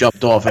like you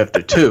jumped off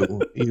after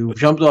 2. You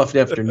jumped off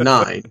after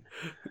 9.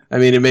 I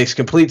mean, it makes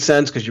complete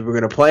sense because you were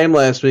going to play him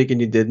last week and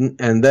you didn't,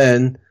 and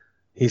then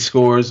he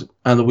scores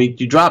on the week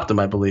you dropped him.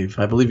 I believe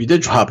you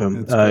did drop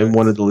him in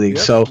one of the leagues.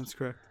 Yep, so that's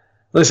correct.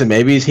 Listen,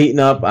 maybe he's heating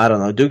up. I don't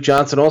know. Duke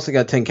Johnson also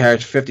got 10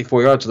 carries for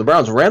 54 yards. So the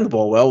Browns ran the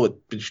ball well.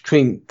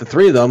 Between the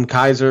three of them,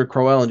 Kaiser,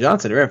 Crowell, and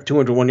Johnson, they have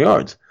 201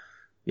 yards.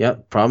 Yeah,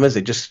 problem is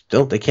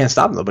they can't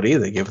stop nobody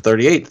either. They give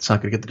 38. It's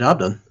not going to get the job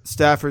done.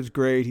 Stafford's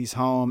great. He's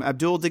home.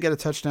 Abdul did get a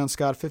touchdown,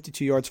 Scott,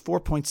 52 yards,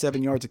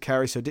 4.7 yards a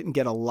carry, so didn't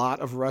get a lot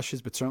of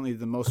rushes, but certainly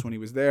the most when he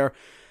was there.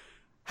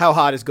 How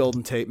hot is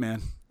Golden Tate,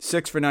 man?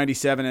 6 for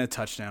 97 and a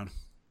touchdown.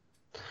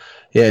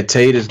 Yeah,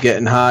 Tate is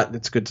getting hot.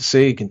 It's good to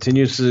see. He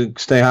continues to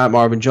stay hot.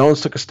 Marvin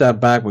Jones took a step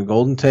back when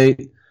Golden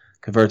Tate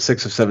converts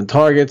 6 of 7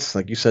 targets.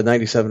 Like you said,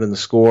 97 in the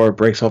score.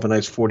 Breaks off a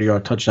nice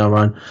 40-yard touchdown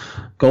run.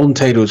 Golden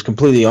Tate, who was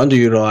completely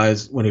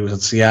underutilized when he was in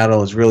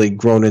Seattle, has really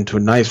grown into a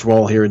nice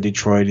role here in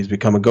Detroit. He's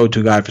become a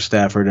go-to guy for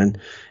Stafford, and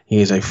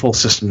he is a full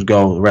systems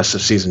go the rest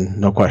of the season.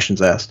 No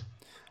questions asked.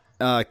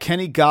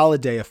 Kenny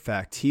Galladay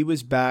effect. He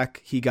was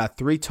back. He got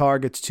 3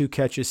 targets, 2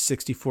 catches,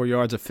 64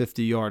 yards, a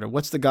 50-yarder.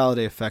 What's the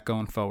Galladay effect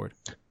going forward?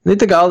 I think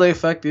the Galladay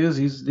effect is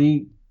he's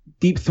the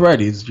deep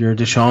threat. He's your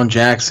Deshaun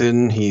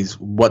Jackson. He's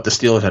what the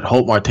Steelers had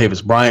hoped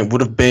Martavis Bryant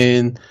would have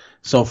been,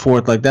 so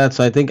forth like that.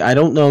 So I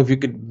don't know if you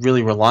could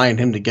really rely on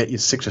him to get you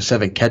 6 or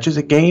 7 catches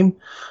a game.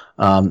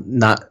 I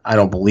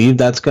don't believe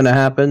that's going to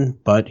happen,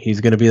 but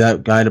he's going to be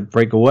that guy to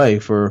break away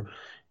for,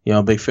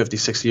 a big 50,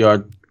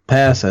 60-yard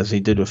pass, as he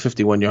did with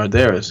 51-yard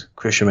there, as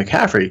Christian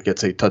McCaffrey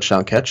gets a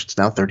touchdown catch. It's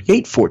now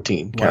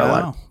 38-14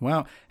 Carolina.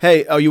 Wow.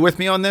 Hey, are you with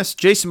me on this?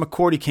 Jason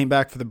McCourty came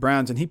back for the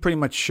Browns, and he pretty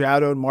much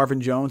shadowed Marvin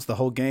Jones the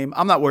whole game.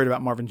 I'm not worried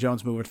about Marvin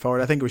Jones moving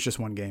forward. I think it was just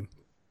one game.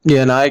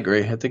 Yeah, and I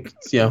agree. I think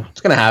it's going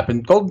to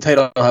happen. Golden Tate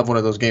will have one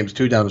of those games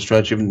too down the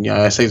stretch. Even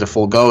I say it's a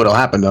full go, it'll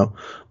happen though.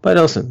 But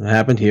listen, it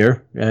happened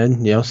here,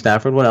 and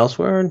Stafford went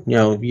elsewhere, and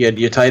you had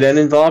your tight end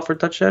involved for a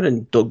touchdown,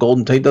 and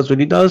Golden Tate does what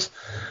he does.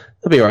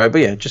 He'll be all right, but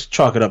yeah, just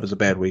chalk it up as a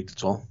bad week.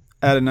 That's all.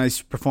 Had a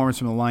nice performance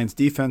from the Lions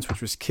defense, which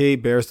was key.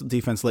 Bears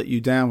defense let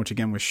you down, which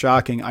again was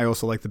shocking. I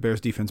also like the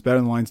Bears defense better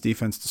than the Lions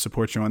defense, to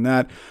support you on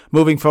that.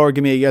 Moving forward,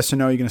 give me a yes or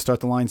no. You're going to start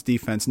the Lions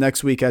defense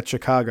next week at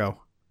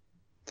Chicago.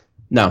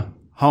 No.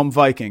 Home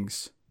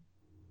Vikings.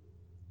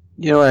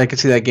 I could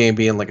see that game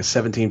being like a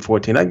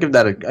 17-14. I'd give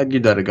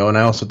that a go, and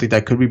I also think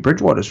that could be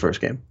Bridgewater's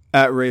first game.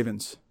 At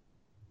Ravens.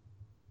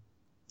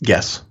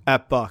 Yes.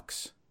 At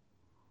Bucks.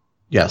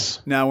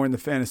 Yes. Now we're in the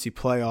fantasy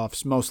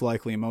playoffs, most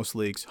likely in most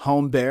leagues.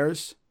 Home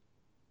Bears.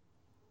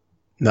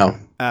 No.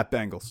 At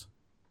Bengals.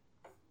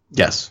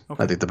 Yes.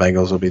 Okay. I think the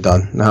Bengals will be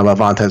done. Now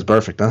about Vontaze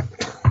Burfict,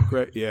 huh?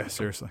 Great. Yeah,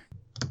 seriously.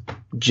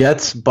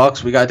 Jets,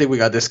 Bucks. I think we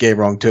got this game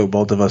wrong too,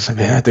 both of us.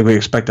 I think we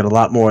expected a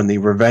lot more in the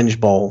Revenge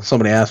Bowl. So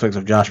many aspects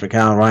of Josh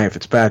McCown, Ryan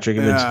Fitzpatrick,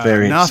 and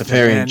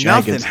Safarian Jenkins.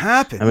 Nothing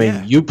happened. I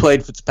mean, you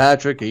played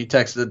Fitzpatrick, or you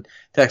texted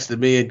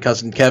me and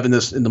cousin Kevin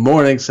this in the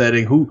morning,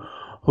 saying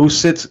who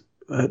sits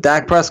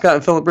Dak Prescott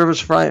and Phillip Rivers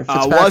for Ryan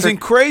Fitzpatrick. I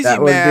wasn't crazy,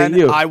 that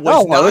man. I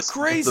was not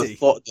crazy.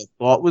 The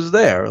thought was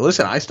there.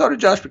 Listen, I started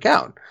Josh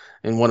McCown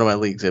in one of my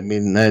leagues. I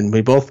mean, and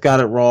we both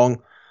got it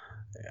wrong.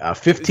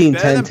 15-10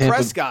 better than Tampa.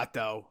 Prescott,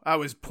 though. I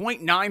was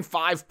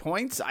 0.95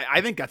 points. I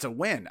think that's a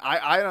win.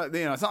 I don't.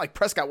 It's not like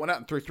Prescott went out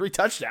and threw 3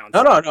 touchdowns.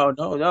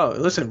 No.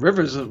 Listen,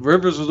 Rivers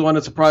was the one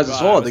that surprised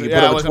us all. I think he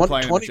put up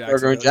a 20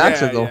 burger in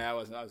Jacksonville. I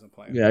wasn't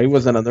playing. Yeah, he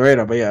wasn't on the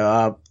radar. But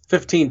yeah,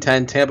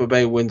 15-10. Tampa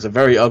Bay wins a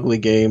very ugly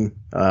game.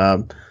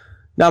 Not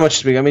much to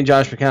speak. I mean,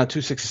 Josh McCown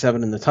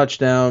 267 in the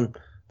touchdown.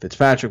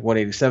 Fitzpatrick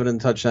 187 in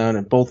the touchdown,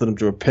 and both of them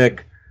drew a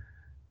pick.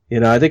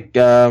 I think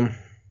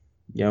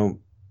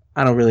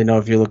I don't really know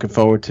if you're looking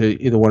forward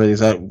to either one of these.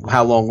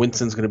 How long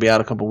Winston's going to be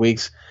out a couple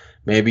weeks.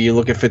 Maybe you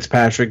look at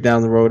Fitzpatrick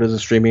down the road as a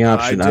streaming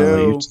option. I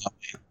do.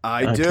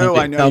 I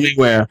know. Tell me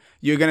where.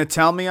 You're going to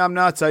tell me I'm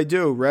nuts. I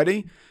do.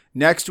 Ready?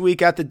 Next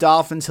week at the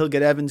Dolphins, he'll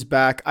get Evans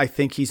back. I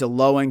think he's a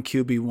low-end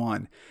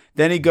QB1.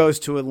 Then he goes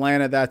to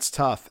Atlanta. That's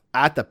tough.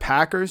 At the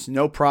Packers,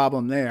 no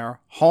problem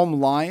there. Home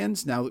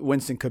Lions. Now,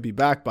 Winston could be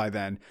back by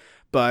then.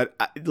 But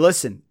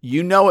listen,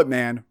 you know it,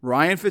 man.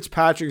 Ryan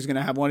Fitzpatrick is going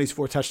to have one of these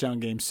 4 touchdown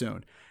games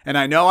soon. And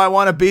I know I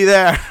want to be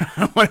there.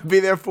 I want to be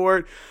there for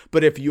it.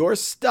 But if you're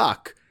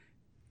stuck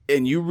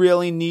and you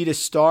really need a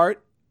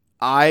start,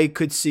 I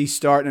could see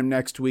starting him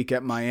next week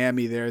at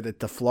Miami there. That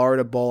the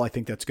Florida Bowl, I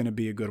think that's going to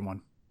be a good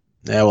one.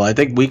 Yeah, well, I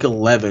think week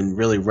 11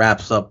 really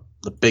wraps up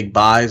the big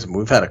buys.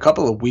 We've had a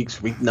couple of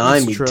weeks, week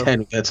 9, week 10.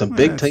 We've had some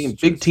big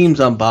teams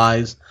on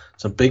buys,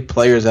 some big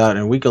players out.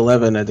 And week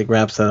 11, I think,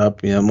 wraps that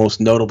up. Most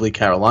notably,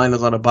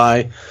 Carolina's on a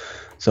buy.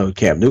 So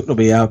Cam Newton will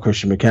be out,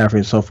 Christian McCaffrey,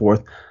 and so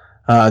forth.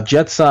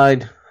 Jets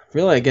side,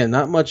 really, again,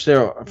 not much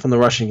there from the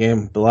rushing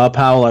game. Bilal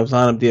Powell, I was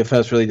on him.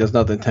 DFS really does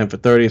nothing, 10 for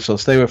 30, so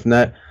stay away from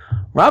that.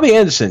 Robbie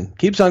Anderson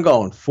keeps on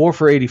going, 4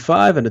 for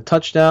 85 and a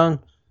touchdown.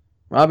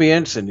 Robbie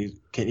Anderson,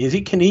 can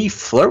he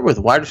flirt with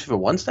wide receiver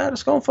 1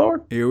 status going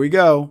forward? Here we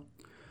go.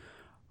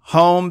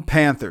 Home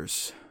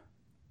Panthers,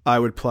 I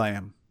would play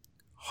him.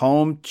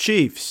 Home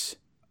Chiefs,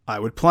 I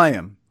would play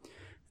him.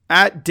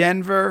 At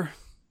Denver,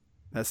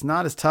 that's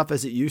not as tough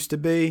as it used to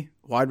be.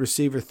 Wide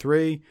receiver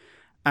 3.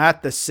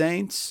 At the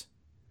Saints,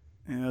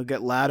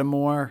 get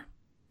Lattimore.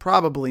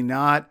 Probably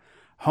not.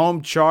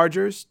 Home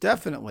Chargers,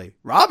 definitely.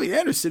 Robbie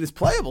Anderson is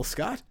playable,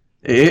 Scott.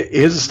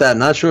 Here's a stat.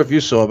 Not sure if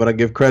you saw it, but I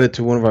give credit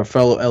to one of our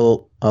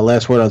fellow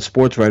Last Word on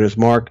Sports writers,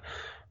 Mark,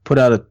 put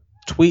out a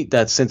tweet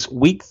that since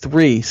week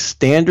 3,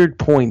 standard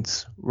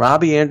points,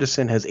 Robbie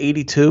Anderson has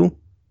 82,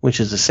 which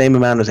is the same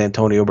amount as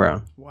Antonio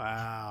Brown.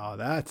 Wow,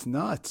 that's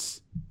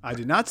nuts. I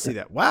did not see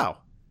that. Wow.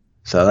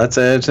 So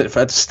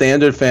that's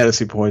standard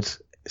fantasy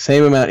points.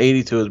 Same amount,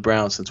 82 as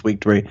Brown since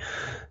week 3.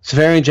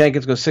 Safarian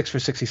Jenkins goes 6 for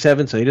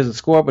 67, so he doesn't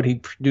score, but he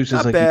produces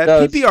not like bad.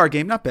 He does. PPR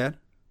game, not bad.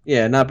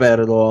 Yeah, not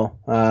bad at all.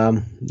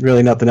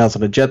 Really nothing else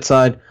on the Jet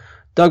side.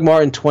 Doug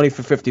Martin, 20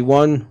 for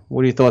 51.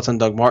 What are your thoughts on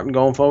Doug Martin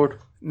going forward?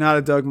 Not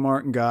a Doug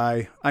Martin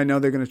guy. I know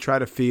they're going to try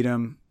to feed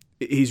him.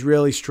 He's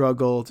really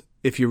struggled.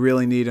 If you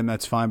really need him,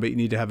 that's fine, but you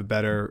need to have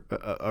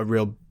a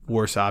real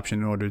worse option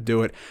in order to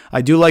do it.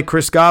 I do like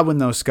Chris Godwin,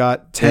 though,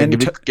 Scott.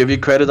 Give you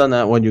credit on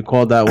that one. You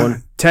called that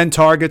one. 10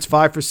 targets,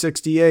 5 for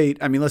 68.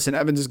 I mean, listen,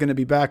 Evans is going to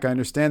be back. I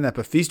understand that.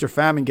 But feast or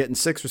famine, getting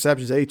 6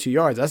 receptions, 82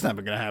 yards, that's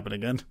never going to happen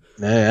again.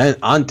 Yeah,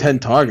 on 10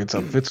 targets,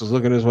 Fitz was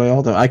looking his way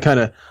all the time. I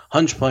kind of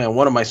hunch play on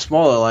one of my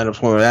smaller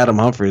lineups with Adam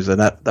Humphries, and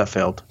that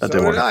failed. That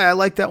didn't work. I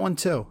like that one,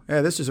 too.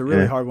 Yeah, this is a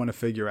really hard one to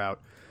figure out.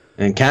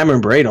 And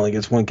Cameron Braid only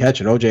gets 1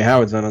 catch, and O.J.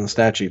 Howard's not on the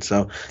stat sheet.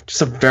 So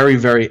just a very,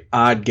 very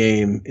odd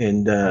game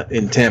in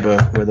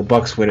Tampa where the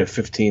Bucs win at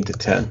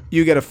 15-10.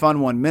 You get a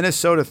fun one.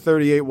 Minnesota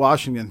 38,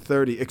 Washington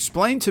 30.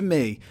 Explain to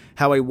me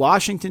how a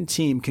Washington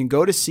team can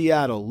go to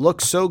Seattle,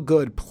 look so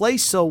good, play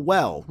so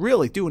well,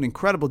 really do an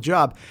incredible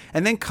job,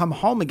 and then come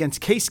home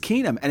against Case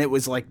Keenum, and it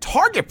was like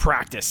target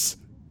practice.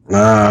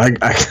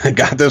 I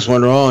got this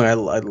one wrong. I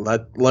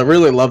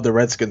really love the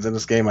Redskins in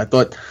this game. I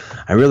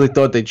really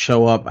thought they'd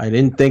show up. I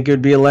didn't think it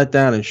would be a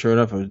letdown, and sure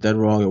enough, I was dead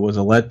wrong. It was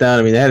a letdown.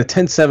 I mean, they had a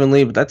 10-7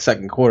 lead, but that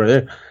second quarter,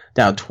 they're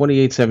down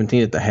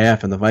 28-17 at the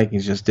half, and the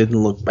Vikings just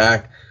didn't look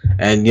back.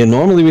 And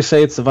normally we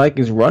say it's the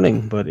Vikings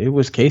running, but it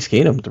was Case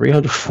Keenum,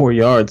 304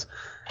 yards.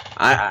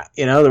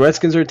 The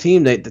Redskins are a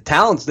team. The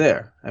talent's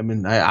there. I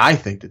mean, I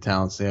think the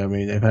talent's there. I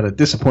mean, they've had a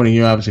disappointing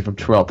year, obviously, from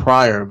Terrell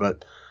Pryor,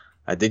 but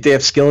I think they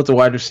have skill at the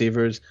wide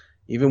receivers.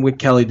 Even with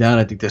Kelly down,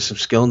 I think there's some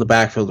skill in the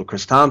backfield with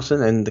Chris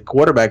Thompson, and the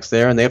quarterback's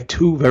there, and they have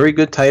 2 very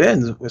good tight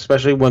ends,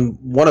 especially when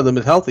one of them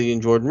is healthy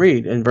and Jordan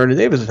Reed and Vernon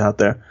Davis is out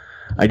there.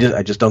 I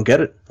just don't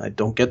get it. I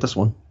don't get this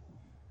one.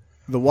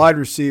 The wide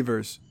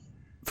receivers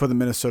for the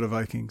Minnesota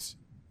Vikings.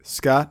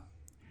 Scott,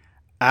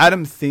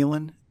 Adam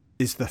Thielen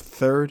is the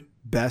 3rd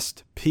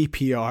best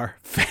PPR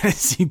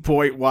fantasy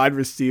point wide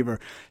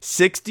receiver.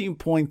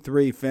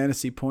 16.3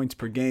 fantasy points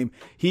per game.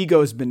 He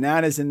goes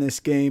bananas in this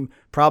game,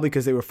 probably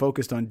because they were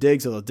focused on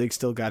Diggs, although Diggs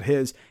still got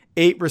his.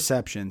 8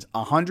 receptions,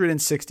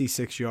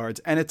 166 yards,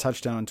 and a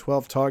touchdown on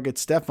 12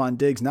 targets. Stephon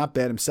Diggs, not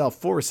bad himself.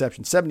 4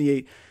 receptions,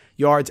 78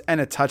 yards, and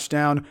a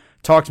touchdown.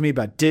 Talk to me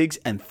about Diggs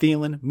and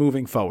Thielen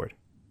moving forward.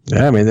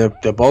 Yeah, I mean,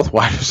 they're both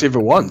wide receiver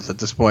ones at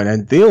this point,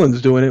 and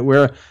Thielen's doing it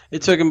where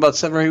it took him about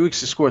 7 or 8 weeks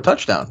to score a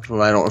touchdown,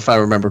 if I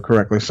remember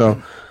correctly.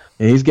 So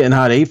he's getting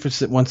hot, 8 for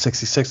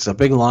 166. It's a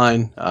big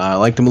line. I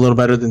liked him a little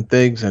better than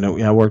Diggs, and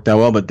it worked out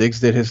well, but Diggs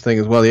did his thing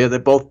as well. Yeah, they're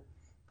both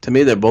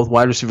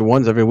wide receiver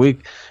ones every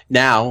week.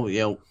 Now,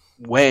 if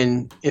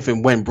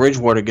and when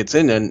Bridgewater gets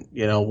in, then,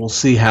 we'll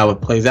see how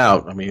it plays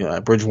out. I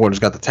mean, Bridgewater's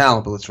got the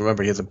talent, but let's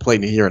remember he hasn't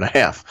played in a year and a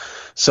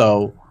half.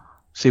 So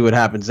see what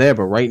happens there.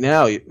 But right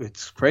now,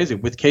 it's crazy.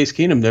 With Case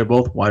Keenum, they're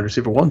both wide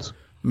receiver ones.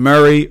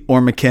 Murray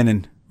or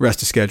McKinnon,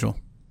 rest of schedule?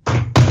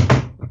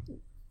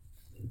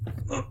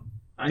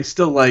 I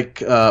still like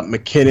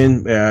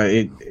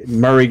McKinnon.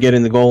 Murray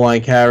getting the goal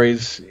line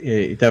carries,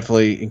 it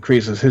definitely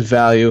increases his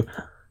value.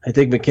 I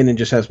think McKinnon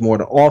just has more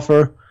to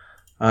offer.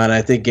 And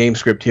I think game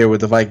script here with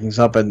the Vikings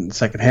up in the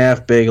second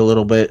half, big a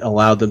little bit,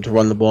 allowed them to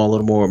run the ball a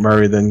little more with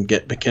Murray than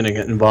get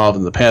McKinnon involved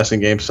in the passing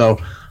game. So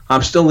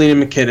I'm still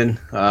leaning McKinnon.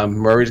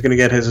 Murray's going to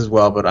get his as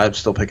well, but I'm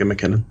still picking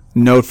McKinnon.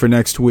 Note for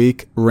next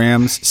week,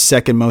 Rams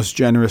second most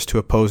generous to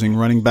opposing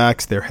running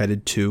backs. They're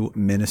headed to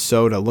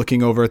Minnesota.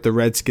 Looking over at the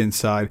Redskins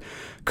side,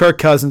 Kirk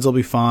Cousins will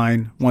be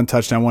fine. 1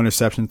 touchdown, 1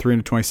 interception,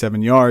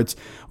 327 yards.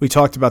 We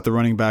talked about the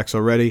running backs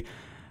already.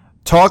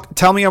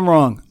 Tell me I'm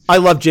wrong. I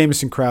love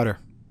Jamison Crowder.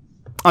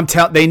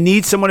 They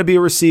need someone to be a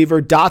receiver.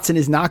 Dotson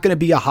is not going to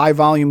be a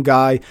high-volume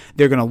guy.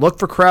 They're going to look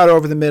for Crowder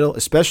over the middle,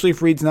 especially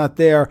if Reed's not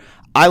there.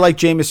 I like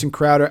Jamison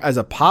Crowder as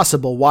a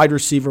possible wide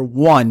receiver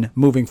 1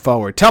 moving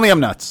forward. Tell me I'm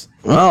nuts.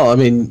 Well, I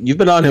mean, you've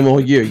been on him all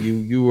year.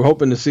 You were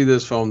hoping to see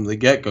this from the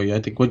get-go.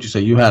 I think what you say,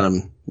 you had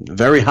him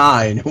very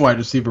high in your wide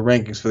receiver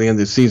rankings for the end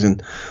of the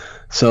season.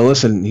 So,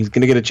 listen, he's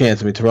going to get a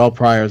chance. I mean, Terrell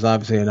Pryor is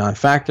obviously a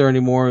non-factor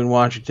anymore in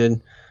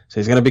Washington. So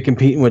he's going to be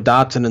competing with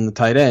Dotson in the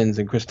tight ends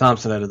and Chris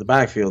Thompson out of the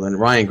backfield. And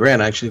Ryan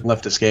Grant actually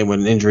left this game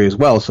with an injury as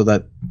well, so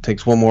that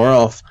takes one more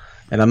off.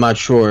 And I'm not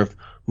sure if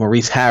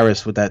Maurice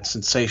Harris with that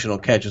sensational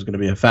catch is going to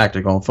be a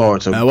factor going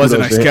forward. So that was a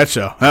nice catch,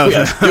 though. That was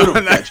a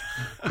beautiful catch.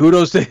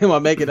 Kudos to him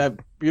on making that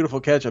beautiful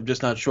catch. I'm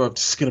just not sure if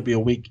this is going to be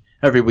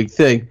a every week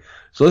thing.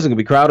 So listen, it's going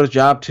to be Crowder's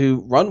job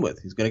to run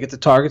with. He's going to get the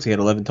targets. He had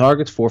 11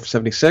 targets, 4 for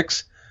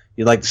 76.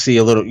 You'd like to see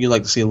a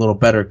little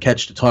better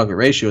catch to target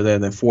ratio there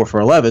than 4 for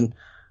 11.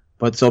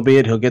 but so be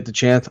it. He'll get the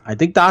chance. I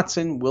think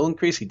Dotson will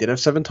increase. He did have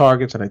 7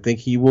 targets, and I think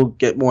he will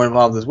get more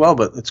involved as well,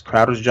 but it's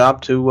Crowder's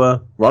job to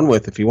run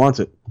with if he wants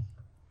it.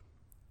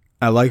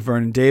 I like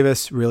Vernon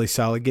Davis. Really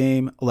solid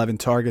game. 11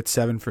 targets,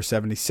 7 for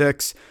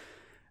 76.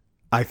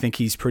 I think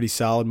he's pretty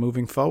solid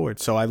moving forward.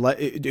 So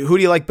who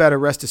do you like better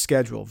rest of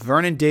schedule,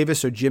 Vernon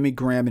Davis or Jimmy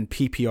Graham in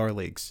PPR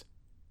leagues?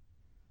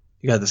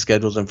 You got the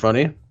schedules in front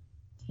of you?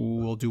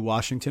 We'll do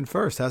Washington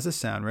first. How's this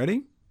sound?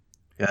 Ready?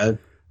 Yeah.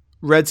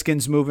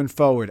 Redskins moving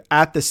forward.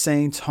 At the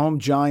Saints, home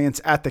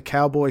Giants, at the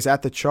Cowboys,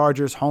 at the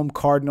Chargers, home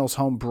Cardinals,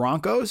 home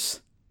Broncos.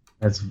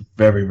 That's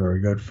very, very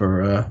good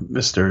for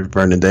Mr.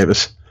 Vernon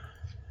Davis.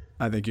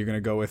 I think you're going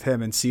to go with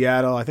him. In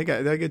Seattle, I think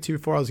did I get too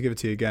far? I'll just give it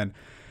to you again.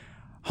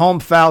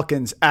 Home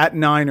Falcons, at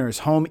Niners,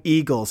 home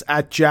Eagles,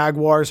 at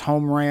Jaguars,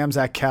 home Rams,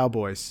 at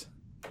Cowboys.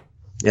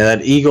 Yeah,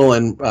 that Eagle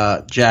and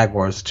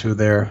Jaguars, two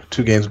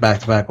games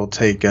back-to-back, will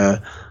take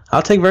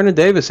I'll take Vernon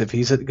Davis. If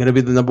he's going to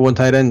be the number 1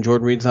 tight end,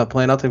 Jordan Reed's not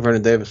playing, I'll take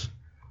Vernon Davis.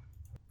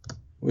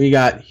 We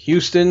got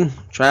Houston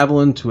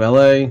traveling to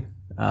L.A.,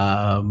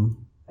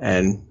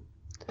 and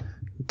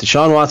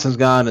Deshaun Watson's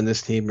gone, and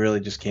this team really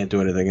just can't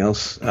do anything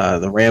else.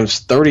 The Rams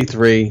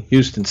 33,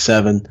 Houston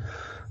 7.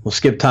 We'll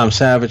skip Tom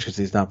Savage because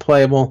he's not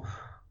playable.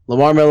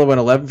 Lamar Miller went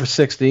 11 for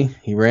 60.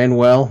 He ran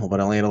well, but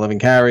only had 11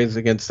 carries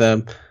against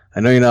them. I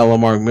know you're not a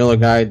Lamar Miller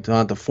guy.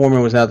 Donta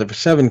Foreman was out there for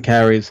 7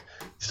 carries.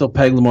 Still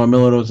peg Lamar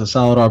Miller as a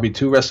solid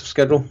RB2 rest of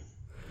schedule?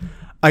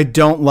 I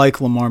don't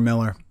like Lamar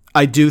Miller.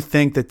 I do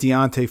think that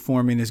Donta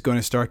Foreman is going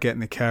to start getting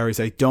the carries.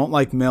 I don't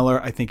like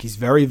Miller. I think he's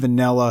very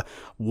vanilla.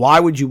 Why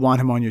would you want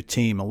him on your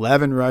team?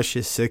 11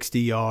 rushes, 60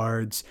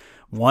 yards,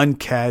 1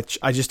 catch.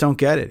 I just don't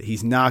get it.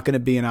 He's not going to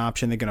be an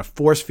option. They're going to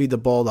force feed the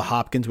ball to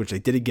Hopkins, which they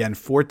did again,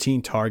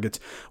 14 targets.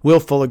 Will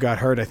Fuller got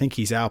hurt. I think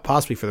he's out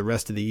possibly for the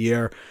rest of the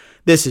year.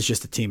 This is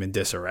just a team in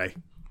disarray.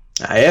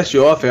 I asked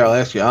you off air. I'll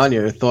ask you on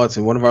your thoughts.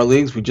 In one of our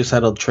leagues, we just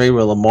had a trade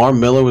where Lamar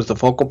Miller was the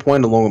focal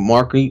point along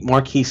with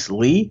Marquise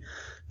Lee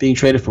being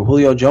traded for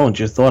Julio Jones.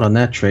 Your thought on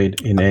that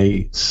trade in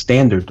a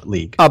standard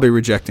league? I'll be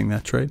rejecting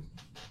that trade.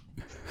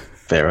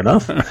 Fair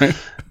enough. Right.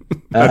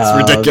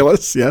 That's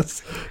ridiculous,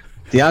 yes.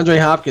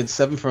 DeAndre Hopkins,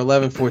 7 for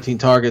 11, 14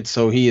 targets.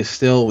 So he is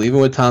still, even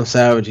with Tom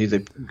Savage, he's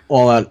an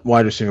all-out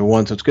wide receiver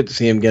 1. So it's good to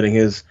see him getting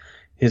his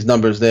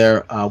numbers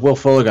there. Will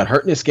Fuller got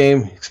hurt in this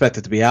game.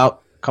 Expected to be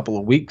out a couple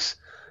of weeks,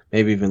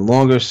 maybe even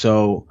longer.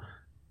 So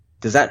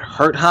does that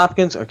hurt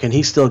Hopkins, or can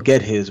he still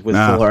get his with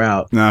Fuller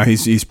out? No,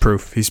 he's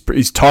proof.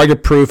 He's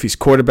target proof. He's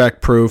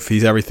quarterback proof.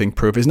 He's everything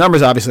proof. His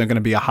numbers obviously aren't going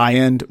to be a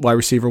high-end wide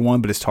receiver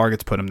 1, but his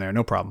targets put him there.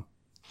 No problem.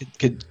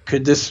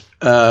 Could this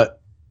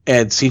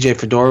add C.J.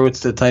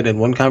 Fedorowicz to the tight end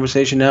 1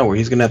 conversation now, where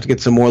he's going to have to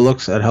get some more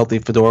looks at healthy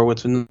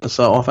Fedorowicz in this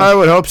offense? I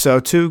would hope so.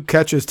 2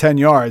 catches, 10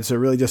 yards. They're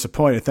really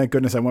disappointed. Thank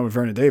goodness I went with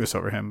Vernon Davis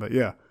over him, but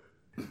yeah.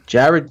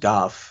 Jared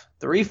Goff,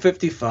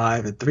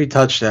 355 and 3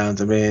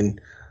 touchdowns. I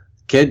mean,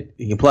 kid,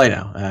 he can play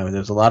now.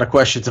 There's a lot of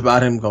questions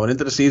about him going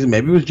into the season.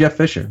 Maybe it was Jeff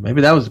Fisher. Maybe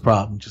that was the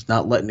problem, just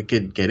not letting the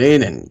kid get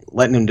in and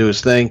letting him do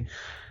his thing.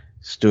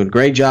 He's doing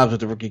great jobs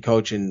with the rookie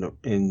coach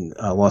in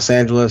Los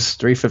Angeles.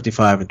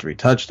 355 and 3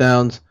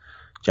 touchdowns.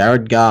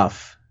 Jared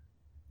Goff,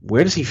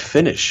 where does he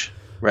finish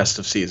rest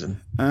of season?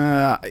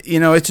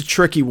 It's a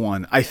tricky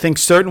one. I think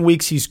certain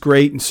weeks he's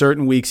great and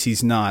certain weeks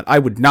he's not. I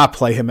would not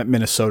play him at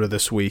Minnesota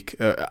this week.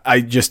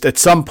 At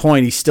some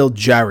point, he's still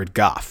Jared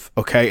Goff,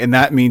 okay? And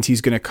that means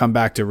he's going to come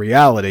back to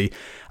reality.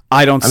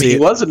 I mean, he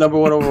was a number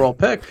 1 overall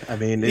pick. I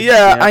mean,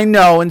 I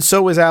know, and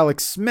so was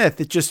Alex Smith.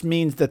 It just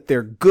means that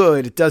they're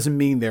good. It doesn't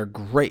mean they're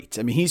great.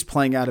 I mean, he's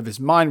playing out of his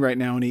mind right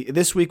now, and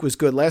this week was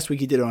good. Last week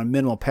he did it on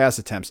minimal pass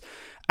attempts.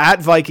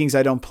 At Vikings,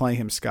 I don't play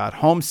him, Scott.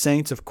 Home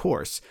Saints, of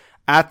course.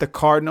 At the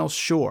Cardinals,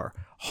 sure.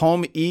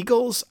 Home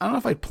Eagles, I don't know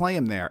if I'd play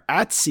him there.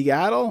 At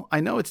Seattle, I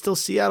know it's still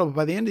Seattle, but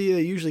by the end of the year,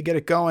 they usually get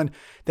it going.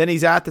 Then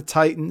he's at the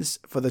Titans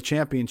for the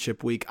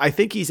championship week. I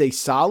think he's a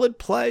solid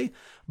play,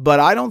 but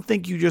I don't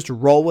think you just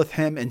roll with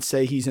him and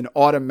say he's an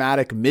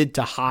automatic mid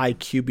to high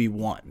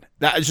QB1.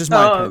 That's just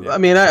my opinion. I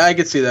mean, I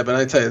could see that, but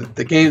I tell you,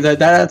 the game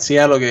that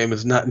Seattle game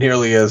is not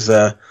nearly as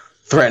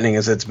threatening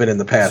as it's been in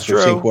the past. We've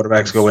seen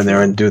quarterbacks go in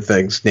there and do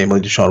things, namely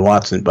Deshaun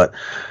Watson. But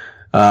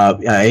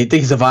I think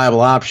he's a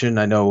viable option.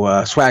 I know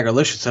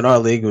Swaggerlicious in our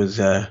league was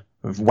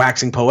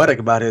waxing poetic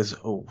about his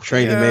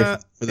trade he made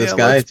for this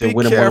guy to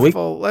win him 1 week.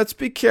 Let's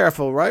be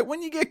careful, right?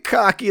 When you get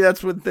cocky,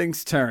 that's when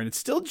things turn. It's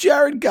still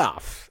Jared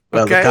Goff.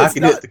 Well, okay?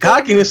 the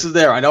cockiness is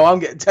there. I know I'm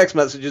getting text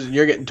messages and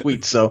you're getting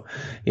tweets, so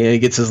he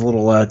gets his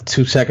little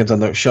 2 seconds on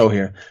the show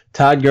here.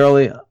 Todd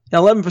Gurley,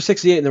 11 for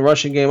 68 in the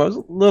rushing game. I was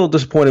a little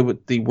disappointed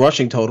with the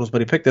rushing totals,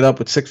 but he picked it up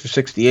with 6 for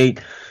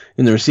 68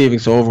 in the receiving,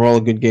 so overall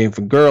a good game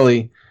for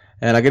Gurley.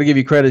 And I got to give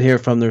you credit here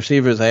from the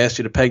receivers. I asked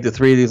you to peg the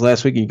 3 of these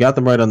last week, and you got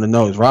them right on the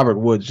nose. Robert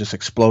Woods just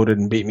exploded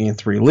and beat me in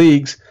 3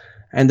 leagues.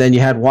 And then you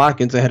had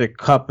Watkins ahead of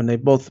Kupp, and they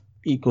both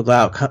equaled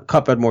out.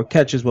 Kupp had more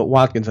catches, but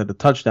Watkins had the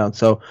touchdown.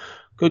 So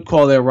good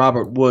call there,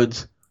 Robert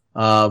Woods.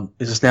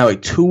 Is this now a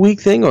 2-week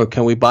thing, or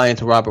can we buy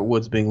into Robert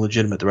Woods being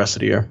legitimate the rest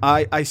of the year?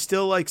 I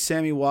still like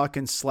Sammy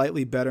Watkins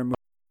slightly better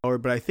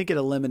But I think it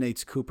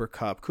eliminates Cooper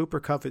Kupp. Cooper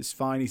Kupp is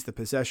fine. He's the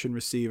possession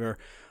receiver.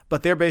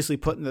 But they're basically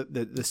putting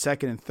the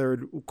second and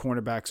third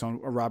cornerbacks on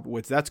Robert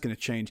Woods. That's going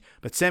to change.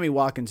 But Sammy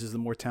Watkins is the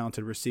more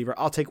talented receiver.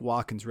 I'll take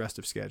Watkins rest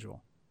of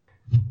schedule.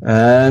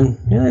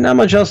 Not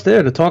much else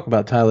there to talk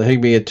about. Tyler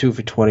Higbee at 2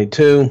 for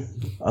 22.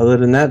 Other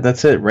than that,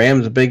 that's it.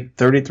 Rams a big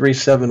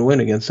 33-7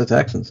 win against the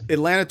Texans.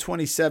 Atlanta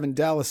 27,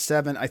 Dallas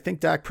 7. I think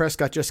Dak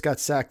Prescott just got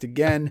sacked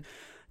again.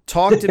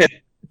 Talk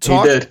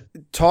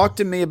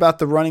to me about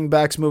the running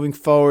backs moving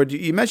forward.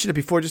 You mentioned it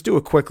before. Just do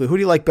it quickly. Who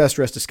do you like best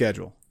rest of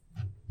schedule?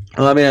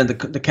 Well, I mean,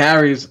 the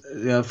carries,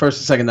 first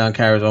and second down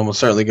carries are almost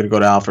certainly going to go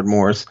to Alfred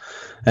Morris.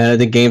 And I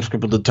think game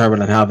script will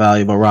determine on how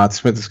valuable Rod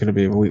Smith is going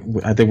to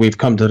be. I think we've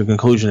come to the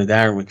conclusion that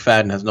Darren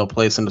McFadden has no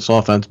place in this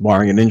offense,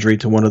 barring an injury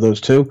to one of those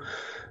two.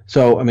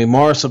 So, I mean,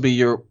 Morris will be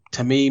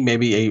to me,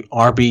 maybe a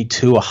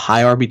RB2, a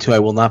high RB2. I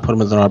will not put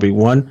him as an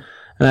RB1.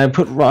 And I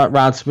put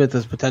Rod Smith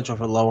as potential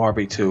for low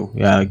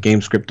RB2,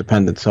 game script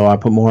dependent. So I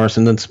put Morris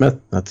and then Smith.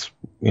 That's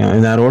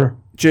in that order.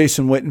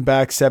 Jason Witten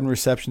back, 7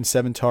 receptions,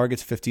 7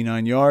 targets,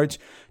 59 yards.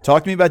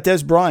 Talk to me about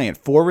Dez Bryant,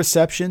 4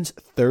 receptions,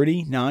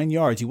 39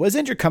 yards. He was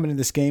injured coming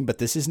into this game, but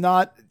this is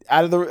not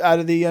out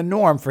of the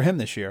norm for him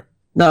this year.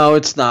 No,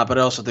 it's not. But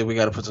I also think we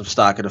got to put some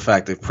stock in the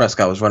fact that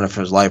Prescott was running for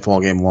his life all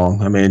game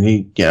long. I mean,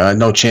 he had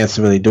no chance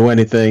to really do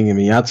anything. I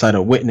mean, outside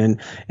of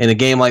Witten, in a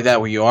game like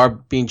that where you are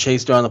being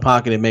chased around the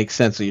pocket, it makes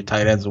sense that your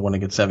tight ends will want to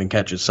get 7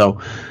 catches.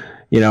 So,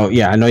 I know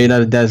you're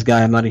not a Dez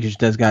guy. I'm not a huge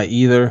Dez guy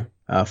either.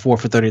 4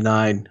 for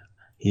 39.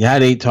 He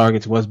had 8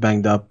 targets, was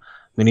banged up. I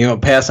mean, he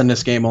went pass in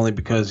this game only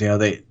because,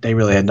 they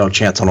really had no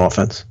chance on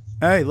offense.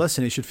 Hey,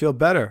 listen, he should feel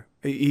better.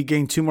 He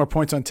gained 2 more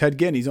points on Ted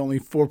Ginn. He's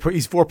 4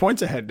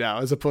 points ahead now,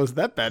 as opposed to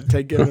that bad.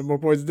 Ted Ginn had more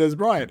points than Dez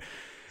Bryant.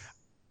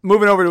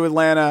 Moving over to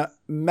Atlanta,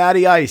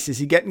 Matty Ice, is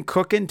he getting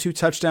cooking? 2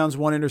 touchdowns,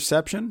 1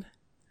 interception?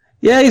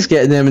 Yeah, he's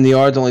getting them in the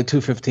yards, only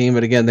 215.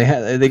 But again,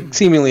 they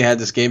seemingly had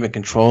this game in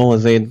control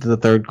as they entered the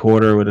third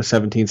quarter with a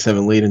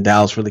 17-7 lead, and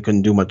Dallas really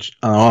couldn't do much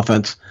on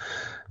offense.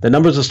 The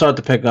numbers will start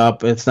to pick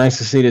up. It's nice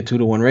to see the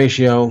 2-to-1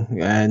 ratio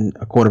and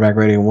a quarterback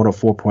rating of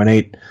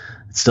 104.8.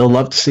 I'd still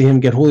love to see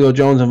him get Julio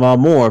Jones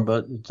involved more,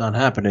 but it's not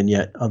happening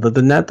yet. Other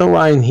than that, though,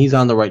 Ryan, he's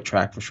on the right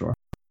track for sure.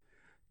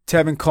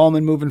 Tevin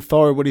Coleman moving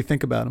forward, what do you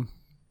think about him?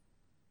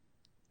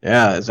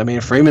 Yeah, I mean,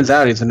 if Freeman's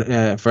out, he's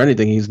for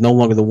anything, he's no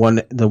longer the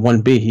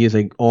 1B. He is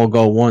a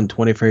all-go 1,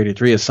 20 for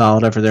 83, a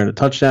solid effort there in a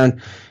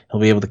touchdown. He'll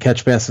be able to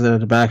catch passes out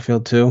of the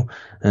backfield, too.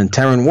 And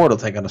Terran Ward will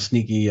take on a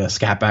sneaky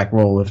scat back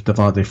role if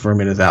Devontae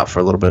Freeman is out for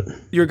a little bit.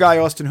 Your guy,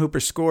 Austin Hooper,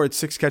 scored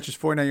 6 catches,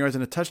 49 yards,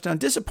 and a touchdown.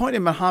 Disappointed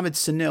Mohamed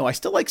Sanu. I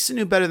still like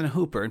Sanu better than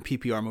Hooper in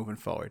PPR moving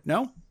forward.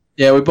 No?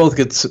 Yeah, we both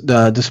get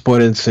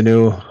disappointed in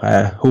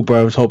Sanu. Hooper,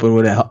 I was hoping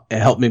would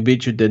help me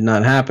beat you. Did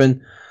not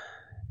happen.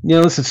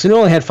 Listen, Sanu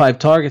only had 5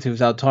 targets. He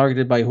was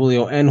out-targeted by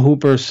Julio and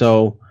Hooper.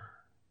 So,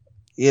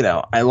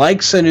 I like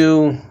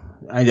Sanu.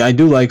 I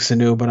do like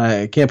Sanu, but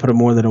I can't put him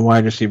more than a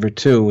wide receiver,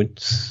 too.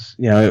 It's,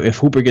 if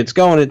Hooper gets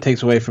going, it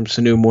takes away from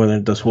Sanu more than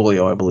it does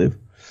Julio, I believe.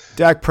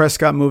 Dak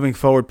Prescott moving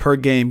forward per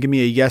game. Give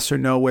me a yes or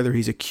no whether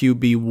he's a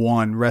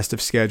QB1 rest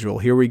of schedule.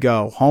 Here we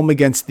go. Home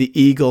against the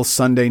Eagles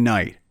Sunday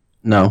night.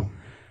 No.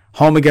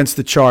 Home against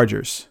the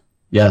Chargers.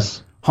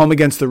 Yes. Home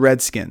against the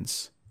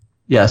Redskins.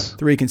 Yes.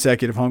 3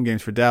 consecutive home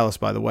games for Dallas,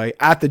 by the way.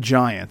 At the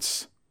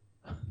Giants.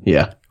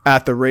 Yeah.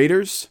 At the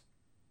Raiders.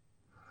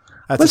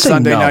 That's a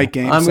Sunday night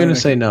game. I'm going to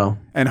say no.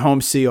 And home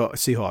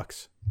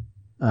Seahawks.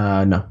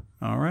 No.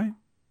 All right.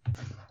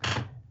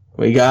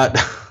 We got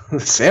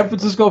San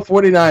Francisco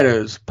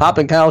 49ers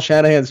popping Kyle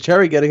Shanahan's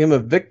cherry, getting him a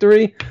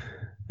victory.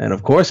 And,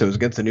 of course, it was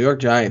against the New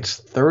York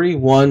Giants.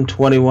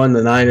 31-21,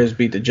 the Niners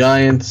beat the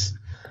Giants.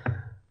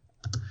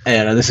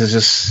 And this is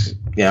just,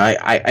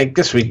 I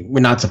guess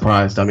we're not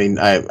surprised. I mean,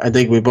 I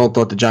think we both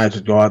thought the Giants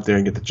would go out there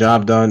and get the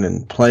job done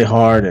and play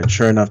hard, and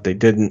sure enough, they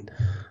didn't.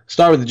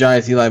 Start with the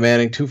Giants, Eli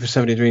Manning, 2 for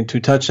 73 and 2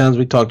 touchdowns.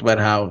 We talked about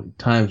how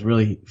times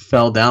really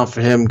fell down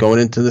for him going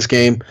into this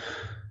game.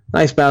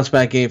 Nice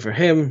bounce-back game for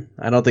him.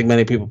 I don't think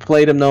many people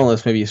played him, though,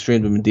 unless maybe you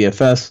streamed him in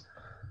DFS.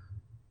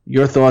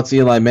 Your thoughts,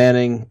 Eli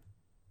Manning?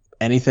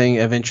 Anything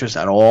of interest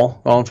at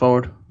all going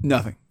forward?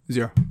 Nothing.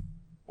 0.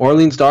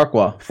 Orleans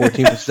Darkwa,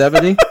 14 for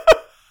 70.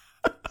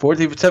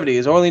 14 for 70.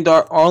 Is Orleans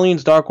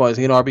Darkwa, is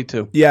he an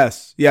RB2?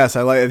 Yes.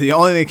 I like the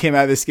only thing that came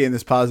out of this game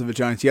that's positive at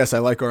Giants. Yes, I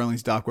like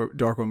Orleans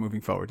Darkwa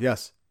moving forward.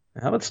 Yes.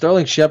 How about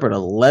Sterling Shepard,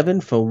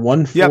 11 for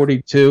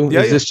 142?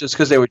 Yep. Is this just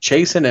because they were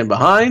chasing and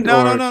behind?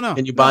 No.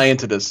 Can you buy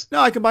into this? No,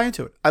 I can buy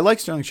into it. I like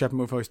Sterling Shepard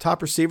moving forward. He's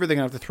top receiver. They're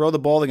going to have to throw the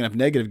ball. They're going to have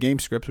negative game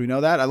scripts. We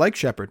know that. I like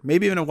Shepard.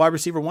 Maybe even a wide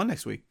receiver 1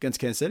 next week against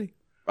Kansas City.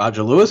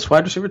 Roger Lewis,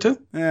 wide receiver 2?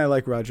 Yeah, I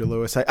like Roger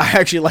Lewis. I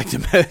actually liked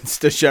him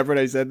to Shepard.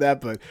 I said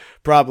that, but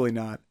probably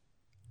not.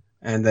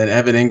 And then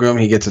Evan Ingram,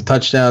 he gets a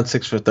touchdown,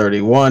 6 for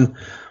 31.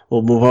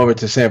 We'll move over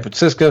to San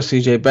Francisco.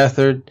 C.J.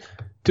 Beathard,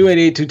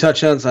 288, 2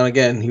 touchdowns. And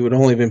again, he would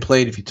only have been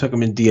played if you took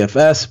him in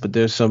DFS, but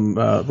there's some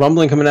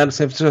rumbling coming out of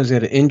San Francisco. He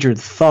had an injured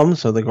thumb,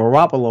 so the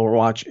Garoppolo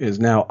watch is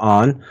now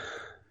on.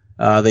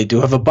 They do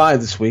have a bye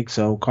this week,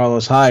 so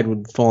Carlos Hyde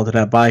would fall into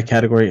that bye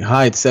category.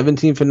 Hyde,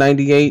 17 for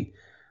 98.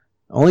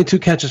 Only 2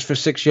 catches for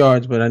 6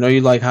 yards, but I know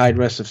you like Hyde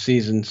rest of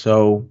season,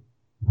 so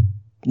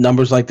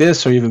numbers like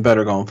this are even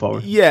better going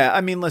forward. Yeah,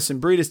 I mean, listen,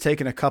 Breed has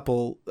taken a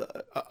couple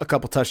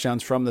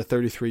touchdowns from the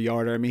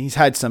 33-yarder. I mean, he's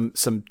had some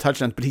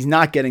touchdowns, but he's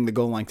not getting the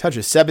goal line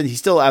touches. He's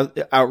still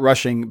out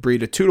rushing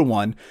Breed at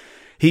 2-1.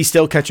 He's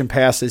still catching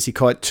passes. He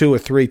caught 2 or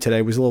 3 today.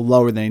 It was a little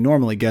lower than he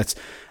normally gets.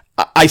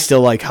 I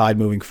still like Hyde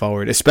moving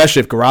forward,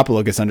 especially if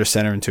Garoppolo gets under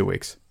center in 2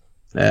 weeks.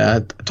 Yeah,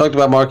 I talked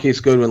about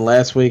Marquise Goodwin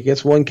last week.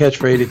 Gets 1 catch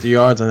for 83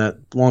 yards on that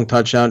long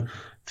touchdown.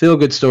 Feel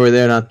good story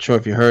there. Not sure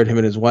if you heard him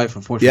and his wife,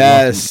 unfortunately,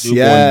 yes,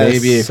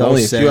 baby. So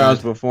only a sad. few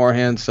hours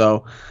beforehand.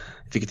 So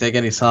if you could take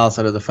any solace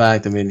out of the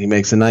fact, I mean, he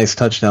makes a nice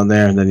touchdown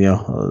there, and then a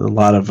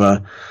lot of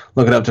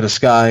looking up to the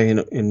sky,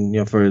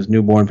 for his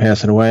newborn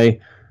passing away. And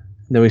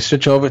then we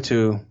switch over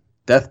to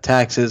death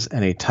taxes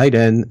and a tight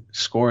end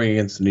scoring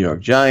against the New York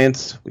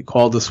Giants. We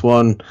called this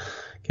one.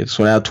 Gets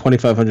one out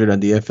 2,500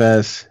 on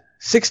DFS.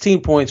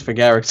 16 points for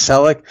Garrett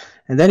Selleck,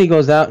 and then he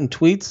goes out and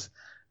tweets.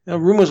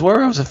 Rumors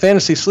were I was a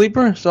fantasy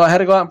sleeper, so I had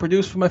to go out and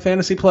produce for my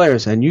fantasy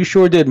players. And you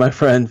sure did, my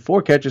friend.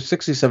 4 catches,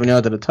 67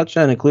 yards and a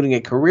touchdown, including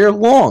a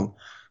career-long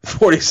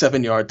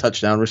 47-yard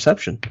touchdown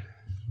reception.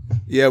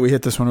 Yeah, we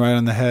hit this one right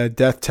on the head.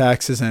 Death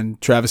taxes,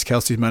 and Travis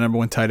Kelce's my number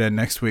 1 tight end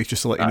next week,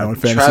 just to let you know in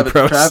Fantasy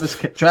Pros.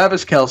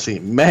 Travis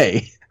Kelce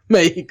may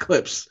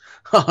eclipse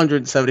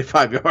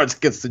 175 yards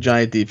against the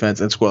Giant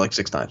defense and score like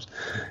 6 times.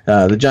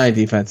 The Giant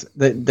defense,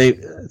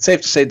 it's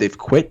safe to say they've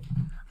quit.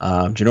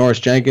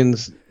 Janoris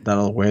Jenkins, I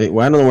don't know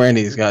where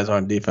any of these guys are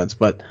on defense,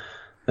 but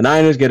the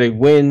Niners get a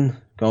win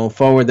going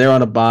forward. They're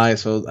on a bye,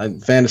 so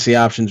fantasy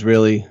options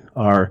really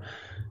are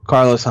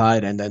Carlos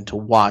Hyde and then to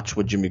watch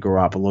what Jimmy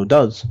Garoppolo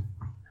does.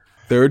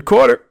 3rd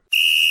quarter.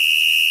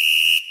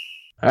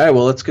 All right,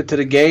 well, let's get to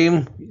the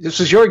game. This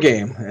is your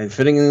game, and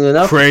fitting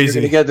enough, Crazy. You're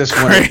going to get this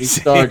one. We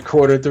start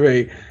quarter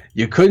 3.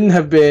 You couldn't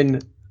have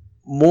been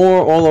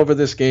more all over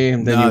this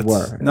game than you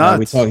were.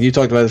 You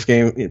talked about this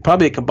game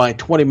probably a combined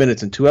 20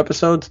 minutes in 2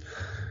 episodes.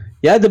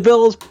 You had the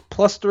Bills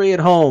 +3 at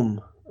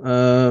home.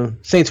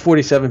 Saints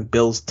 47,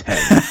 Bills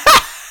 10.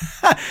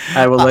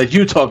 I will let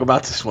you talk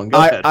about this one. Go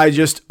ahead.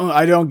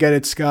 I don't get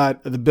it,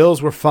 Scott. The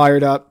Bills were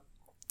fired up.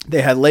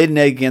 They had laid an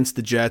egg against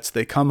the Jets.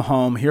 They come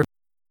home here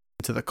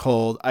to the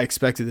cold. I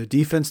expected the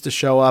defense to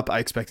show up. I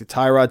expected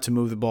Tyrod to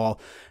move the ball.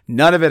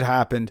 None of it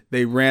happened.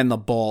 They ran the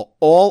ball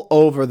all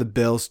over the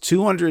Bills.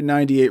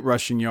 298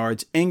 rushing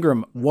yards.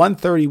 Ingram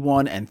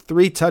 131 and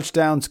 3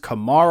 touchdowns.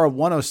 Kamara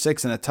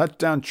 106 and a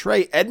touchdown.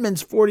 Trey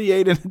Edmonds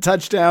 48 and a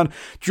touchdown.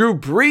 Drew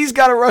Brees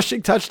got a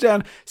rushing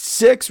touchdown.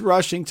 6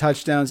 rushing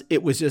touchdowns.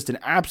 It was just an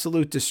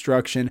absolute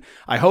destruction.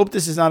 I hope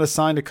this is not a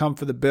sign to come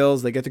for the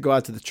Bills. They get to go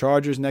out to the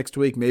Chargers next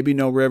week. Maybe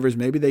no Rivers.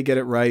 Maybe they get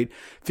it right.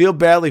 Feel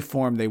badly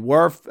for them. They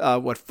were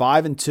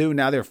 5-2.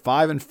 Now they're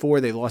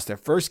 5-4. They lost their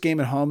first game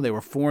at home. They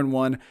were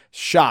 4-1.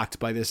 Shocked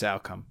by this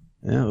outcome.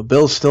 Yeah, the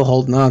Bills still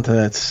holding on to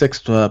that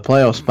 6th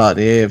playoff spot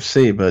in the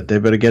AFC, but they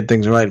better get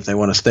things right if they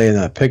want to stay in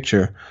that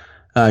picture.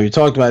 You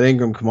talked about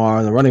Ingram,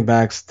 Kamara, the running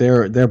backs.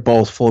 They're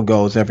both full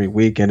goals every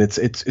week, and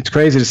it's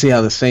crazy to see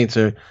how the Saints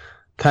are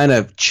kind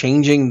of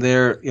changing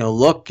their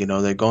look.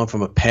 They're going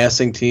from a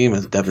passing team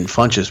as Devin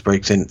Funchess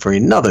breaks in for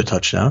another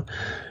touchdown.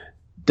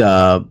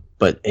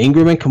 But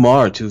Ingram and Kamara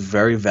are 2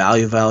 very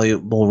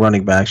valuable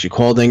running backs. You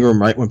called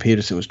Ingram right when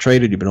Peterson was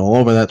traded. You've been all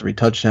over that, 3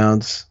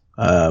 touchdowns.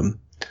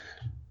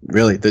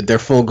 Really, they're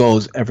full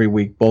goals every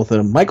week, both of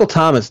them. Michael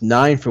Thomas,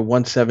 9 for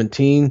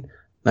 117.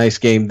 Nice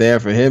game there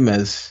for him,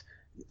 as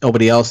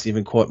nobody else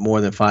even caught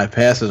more than 5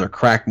 passes or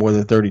cracked more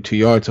than 32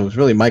 yards. So it was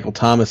really Michael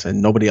Thomas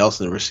and nobody else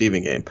in the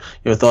receiving game.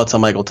 Your thoughts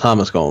on Michael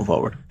Thomas going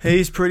forward?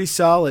 He's pretty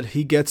solid.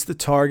 He gets the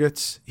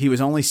targets. He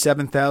was only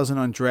 7,000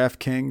 on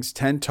DraftKings,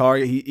 10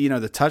 target.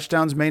 The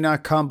touchdowns may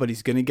not come, but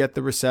he's going to get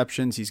the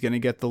receptions. He's going to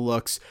get the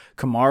looks.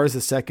 Kamara's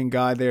the second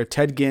guy there.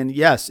 Ted Ginn,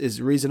 yes,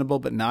 is reasonable,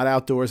 but not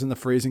outdoors in the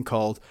freezing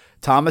cold.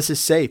 Thomas is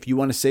safe. You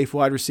want a safe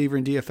wide receiver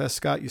in DFS,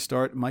 Scott? You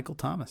start Michael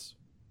Thomas.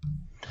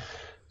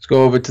 Let's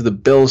go over to the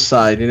Bills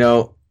side.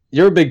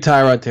 You're a big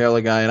Tyrod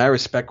Taylor guy, and I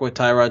respect what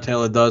Tyrod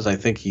Taylor does. I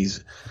think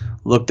he's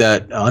looked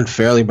at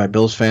unfairly by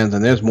Bills fans,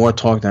 and there's more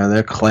talk now.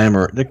 They're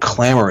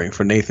clamoring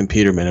for Nathan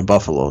Peterman in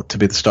Buffalo to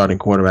be the starting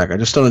quarterback. I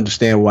just don't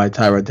understand why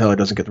Tyrod Taylor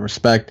doesn't get the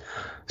respect.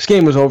 This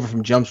game was over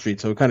from Jump Street,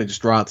 so we kind of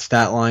just draw out the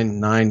stat line,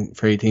 9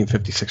 for 18,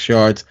 56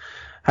 yards.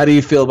 How do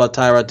you feel about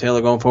Tyrod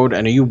Taylor going forward,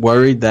 and are you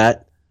worried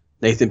that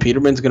Nathan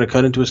Peterman's going to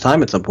cut into his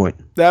time at some point?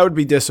 That would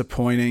be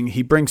disappointing.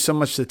 He brings so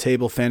much to the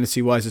table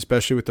fantasy-wise,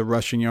 especially with the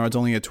rushing yards.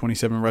 Only had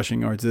 27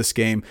 rushing yards this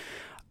game.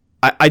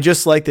 I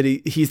just like that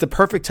he's the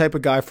perfect type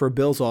of guy for a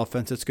Bills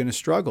offense that's going to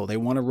struggle. They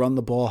want to run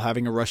the ball.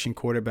 Having a rushing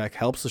quarterback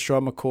helps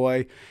LaShawn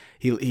McCoy.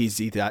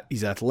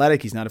 He's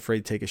athletic. He's not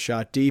afraid to take a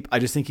shot deep. I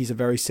just think he's a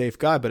very safe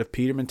guy. But if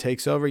Peterman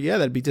takes over,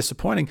 that'd be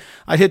disappointing.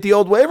 I'd hit the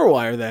old waiver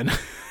wire then.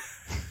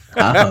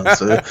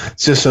 So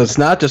it's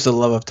not just a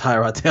love of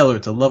Tyrod Taylor;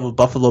 it's a love of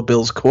Buffalo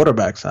Bills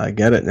quarterbacks. I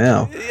get it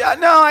now. Yeah,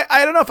 no,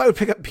 I don't know if I would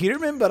pick up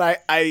Peterman, but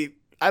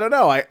I don't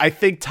know. I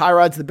think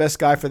Tyrod's the best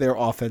guy for their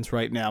offense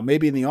right now.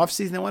 Maybe in the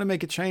offseason they want to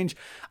make a change.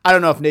 I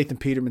don't know if Nathan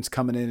Peterman's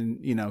coming in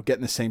and,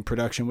 getting the same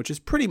production, which is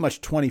pretty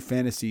much 20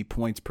 fantasy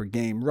points per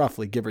game,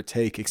 roughly, give or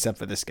take, except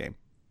for this game.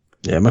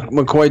 Yeah,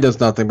 McCoy does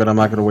nothing, but I'm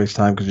not going to waste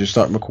time because you're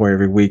starting McCoy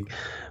every week.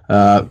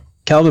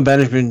 Kelvin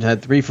Benjamin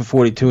had 3 for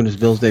 42 in his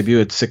Bills debut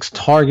at 6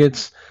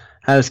 targets.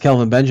 How does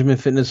Kelvin Benjamin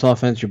fit in this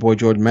offense? Your boy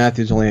Jordan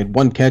Matthews only had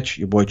 1 catch.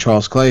 Your boy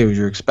Charles Clay, who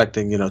you're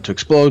expecting, to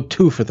explode,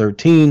 2 for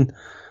 13.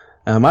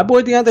 My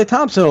boy Deontay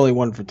Thompson only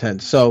 1 for 10.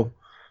 So,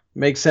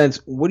 makes sense.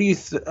 What do you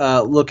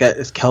look at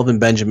as Kelvin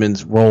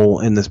Benjamin's role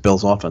in this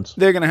Bills offense?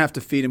 They're going to have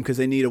to feed him because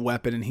they need a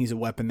weapon, and he's a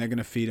weapon. They're going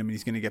to feed him, and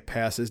he's going to get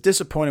passes.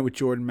 Disappointed with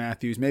Jordan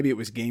Matthews. Maybe it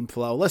was game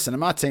flow. Listen,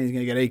 I'm not saying he's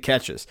going to get 8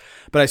 catches,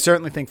 but I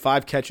certainly think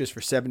 5 catches for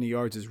 70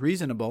 yards is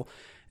reasonable.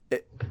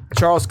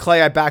 Charles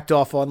Clay, I backed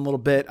off on a little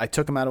bit. I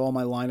took him out of all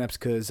my lineups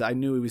because I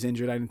knew he was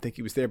injured. I didn't think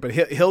he was there, but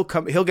he'll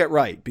get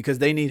right because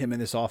they need him in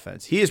this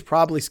offense. He is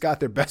probably,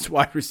 Scott, their best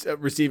wide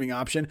receiving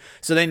option,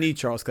 so they need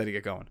Charles Clay to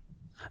get going.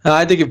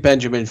 I think if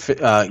Benjamin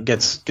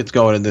gets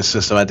going in this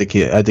system, I think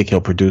he'll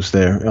produce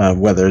there,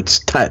 whether it's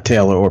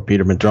Taylor or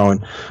Peterman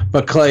throwing.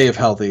 But Clay, if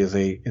healthy, is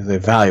a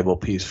valuable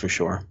piece for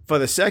sure. For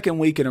the second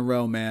week in a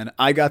row, man,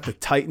 I got the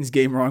Titans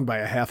game wrong by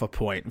 0.5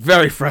 point.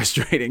 Very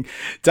frustrating.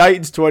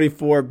 Titans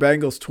 24,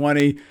 Bengals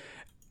 20.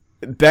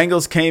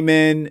 Bengals came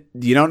in.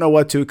 You don't know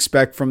what to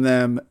expect from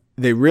them.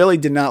 They really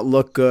did not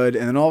look good.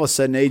 And then all of a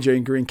sudden,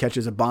 AJ Green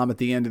catches a bomb at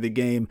the end of the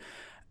game.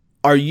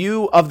 Are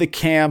you of the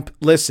camp,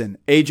 listen,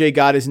 AJ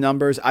got his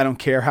numbers, I don't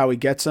care how he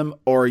gets them,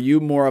 or are you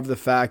more of the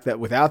fact that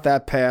without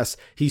that pass,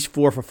 he's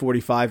 4 for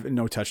 45 and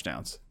no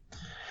touchdowns?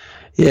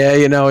 Yeah,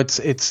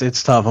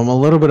 it's tough. I'm a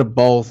little bit of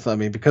both. I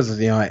mean, because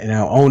I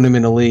now own him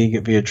in the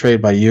league via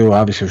trade by you.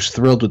 Obviously, I was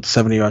thrilled with the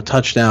 70-yard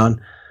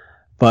touchdown.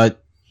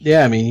 But,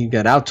 yeah, I mean, he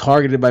got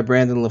out-targeted by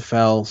Brandon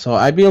LaFell. So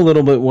I'd be a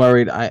little bit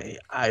worried.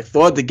 I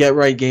thought the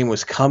get-right game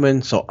was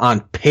coming. So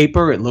on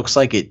paper, it looks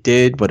like it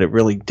did, but it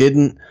really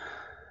didn't.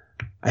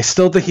 I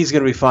still think he's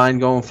going to be fine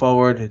going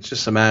forward. It's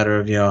just a matter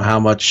of, how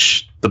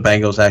much the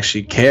Bengals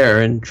actually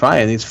care and try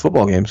in these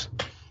football games.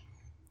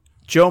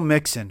 Joe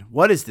Mixon,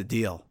 what is the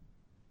deal?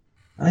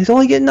 He's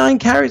only getting 10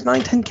 carries.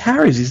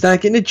 He's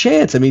not getting a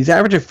chance. I mean, he's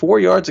averaging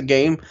 4 yards a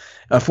game,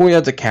 4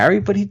 yards a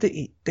carry, but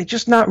they're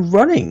just not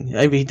running.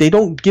 I mean, they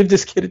don't give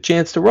this kid a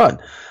chance to run.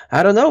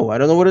 I don't know. I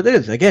don't know what it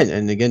is.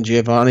 Again,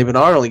 Giovanni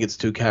Bernard only gets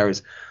 2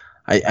 carries.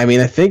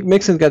 I think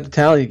Mixon's got the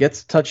talent. He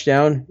gets a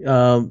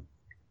touchdown.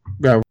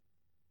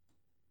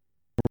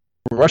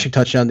 Rushing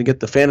touchdown to get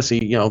the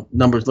fantasy,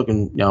 numbers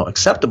looking,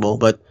 acceptable,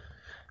 but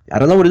I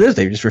don't know what it is.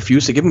 They just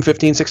refuse to give him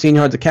 15, 16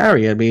 yards to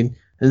carry. I mean,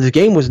 and the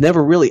game was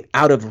never really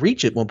out of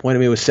reach at one point. I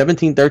mean, it was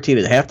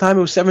 17-13 at halftime.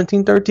 It was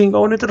 17-13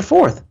 going into the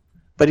fourth,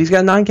 but he's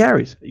got 9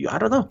 carries. I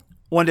don't know.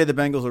 One day the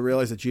Bengals will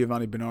realize that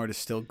Giovanni Bernard is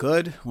still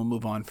good. We'll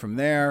move on from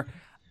there.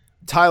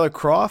 Tyler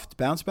Kroft,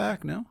 bounce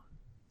back? No?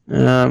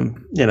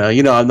 I'm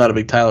not a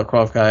big Tyler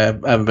Kroft guy.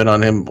 I haven't been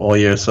on him all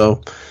year,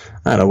 so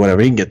I don't know,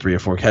 whatever. He can get 3 or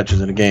 4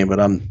 catches in a game, but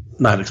I'm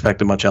not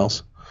expecting much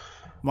else.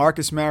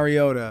 Marcus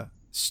Mariota,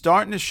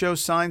 starting to show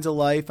signs of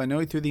life. I know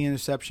he threw the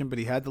interception, but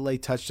he had the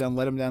late touchdown,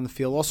 led him down the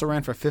field. Also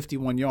ran for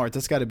 51 yards.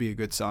 That's got to be a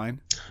good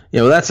sign.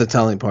 Yeah, well, that's the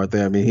telling part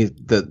there. I mean,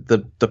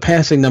 the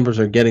passing numbers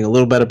are getting a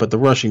little better, but the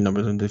rushing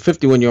numbers, and the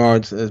 51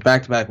 yards is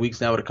back-to-back weeks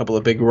now with a couple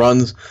of big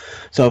runs.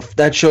 So if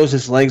that shows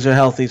his legs are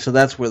healthy, so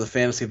that's where the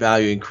fantasy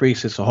value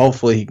increases. So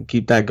hopefully he can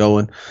keep that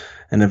going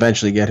and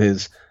eventually get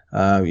his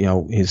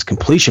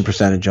completion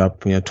percentage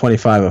up,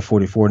 25 of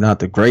 44, not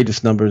the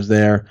greatest numbers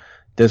there.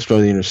 Did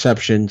throw the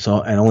interception,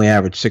 and only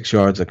averaged 6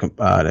 yards an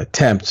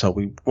attempt, so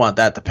we want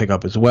that to pick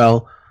up as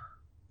well.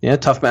 Yeah,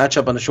 tough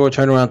matchup on the short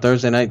turnaround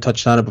Thursday night.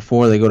 Touched on it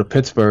before. They go to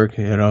Pittsburgh.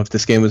 If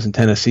this game was in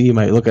Tennessee, you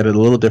might look at it a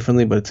little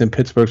differently, but it's in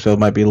Pittsburgh, so it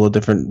might be a little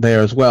different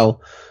there as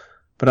well.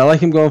 But I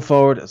like him going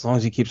forward as long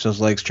as he keeps those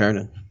legs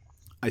churning.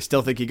 I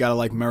still think you got to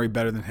like Murray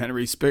better than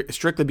Henry,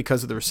 strictly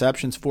because of the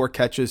receptions, 4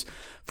 catches,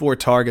 4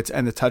 targets,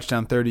 and the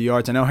touchdown, 30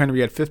 yards. I know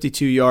Henry had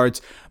 52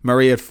 yards,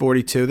 Murray had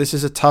 42. This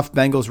is a tough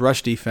Bengals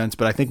rush defense,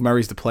 but I think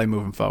Murray's the play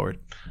moving forward.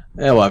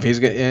 Yeah, well, if he's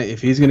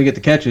going to get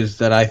the catches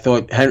that I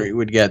thought Henry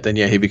would get, then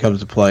yeah, he becomes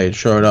the play. And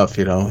sure enough,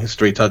 his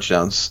 3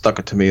 touchdowns stuck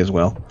it to me as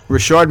well.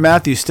 Rashard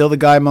Matthews still the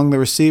guy among the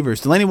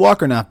receivers. Delaney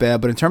Walker not bad,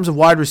 but in terms of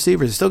wide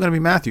receivers, it's still going to be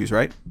Matthews,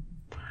 right?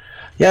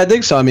 Yeah, I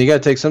think so. I mean, you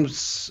got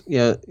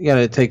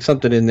to take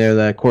something in there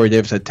that Corey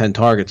Davis had 10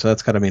 targets, so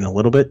that's got to mean a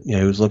little bit. He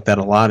was looked at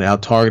a lot,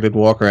 out-targeted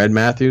Walker and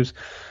Matthews.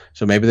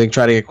 So maybe they can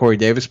try to get Corey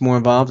Davis more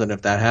involved, and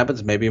if that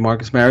happens, maybe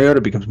Marcus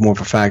Mariota becomes more of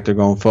a factor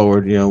going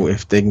forward,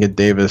 if they can get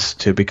Davis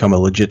to become a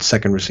legit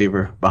second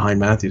receiver behind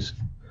Matthews.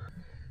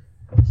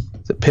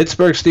 The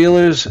Pittsburgh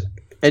Steelers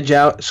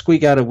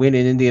squeak out a win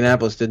in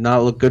Indianapolis. Did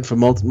not look good for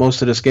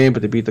most of this game,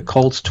 but they beat the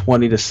Colts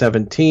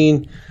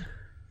 20-17.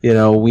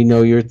 We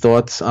know your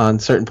thoughts on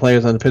certain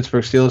players on the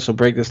Pittsburgh Steelers, so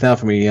break this down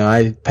for me.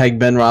 I pegged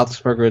Ben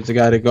Roethlisberger as the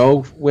guy to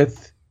go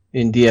with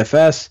in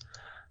DFS.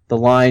 The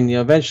line,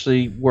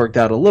 eventually worked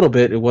out a little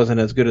bit. It wasn't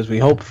as good as we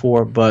hoped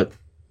for, but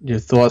your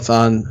thoughts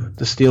on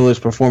the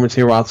Steelers' performance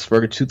here?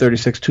 Roethlisberger,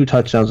 236, 2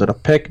 touchdowns and a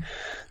pick.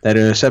 That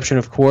interception,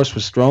 of course,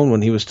 was thrown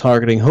when he was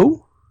targeting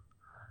who?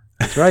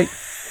 That's right.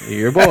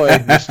 Your boy,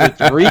 Mr.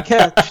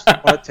 3-catch,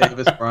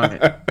 Martavis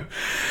Bryant.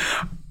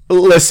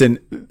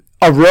 Listen,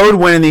 a road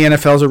win in the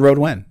NFL is a road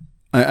win.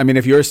 I mean,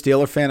 if you're a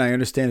Steeler fan, I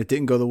understand it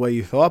didn't go the way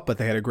you thought, but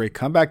they had a great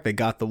comeback. They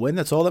got the win.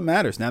 That's all that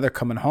matters. Now they're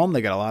coming home.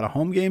 They got a lot of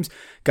home games.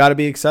 Got to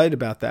be excited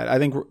about that. I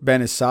think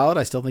Ben is solid.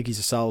 I still think he's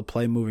a solid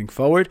play moving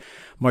forward.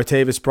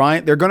 Martavis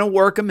Bryant, they're going to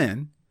work him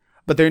in,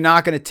 but they're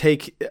not going to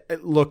take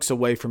looks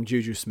away from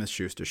Juju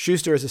Smith-Schuster.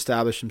 Schuster has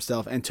established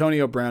himself.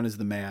 Antonio Brown is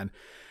the man.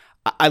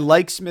 I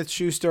like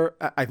Smith-Schuster.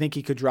 I think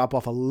he could drop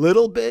off a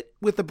little bit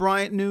with the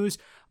Bryant news,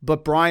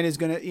 but Bryant is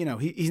going to,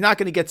 he's not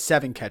going to get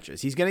 7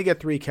 catches. He's going to get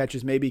 3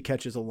 catches, maybe he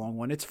catches a long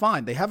one. It's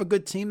fine. They have a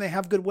good team. They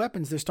have good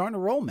weapons. They're starting to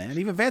roll, man.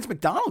 Even Vance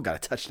McDonald got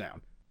a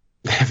touchdown.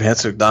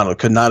 Vance McDonald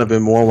could not have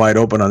been more wide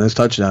open on his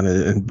touchdown,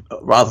 and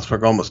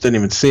Roethlisberger almost didn't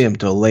even see him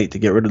till late to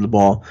get rid of the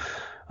ball.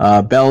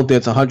 Bell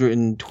gets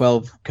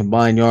 112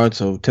 combined yards,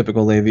 so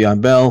typical Le'Veon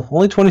Bell.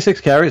 Only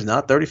 26 carries,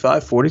 not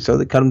 35, 40, so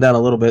they cut him down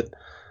a little bit.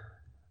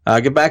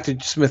 Get back to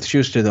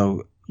Smith-Schuster,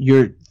 though.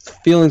 Your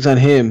feelings on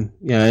him,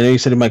 I know you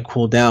said he might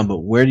cool down, but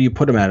where do you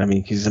put him at? I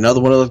mean, he's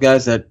another one of those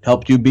guys that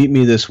helped you beat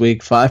me this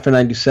week. 5 for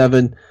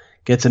 97,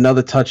 gets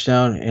another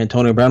touchdown.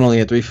 Antonio Brown only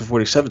had 3 for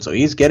 47, so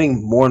he's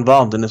getting more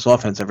involved in this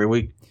offense every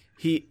week.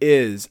 He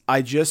is.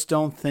 I just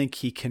don't think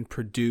he can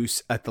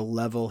produce at the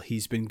level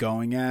he's been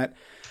going at.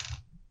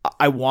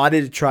 I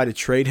wanted to try to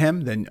trade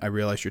him. Then I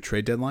realized your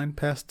trade deadline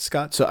passed,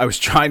 Scott. So I was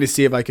trying to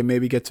see if I can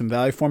maybe get some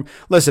value for him.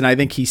 Listen, I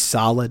think he's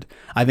solid.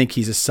 I think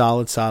he's a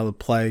solid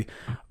play.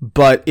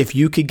 But if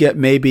you could get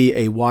maybe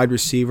a wide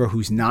receiver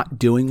who's not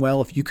doing well,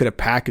 if you could have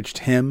packaged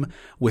him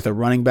with a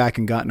running back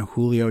and gotten a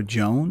Julio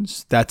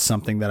Jones, that's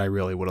something that I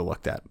really would have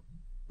looked at.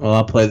 Well,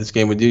 I'll play this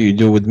game with you. You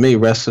do it with me.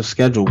 Rest of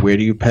schedule. Where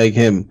do you peg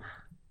him?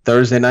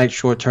 Thursday night,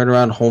 short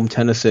turnaround, home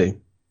Tennessee.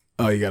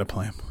 Oh, you got to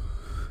play him.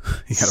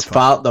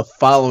 The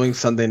following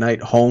Sunday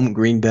night, home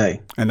Green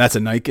Bay. And that's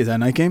is that a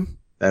night game?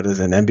 That is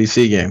an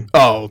NBC game.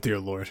 Oh, dear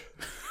Lord.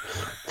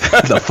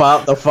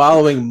 the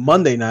following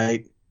Monday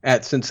night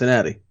at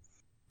Cincinnati.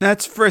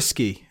 That's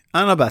frisky. I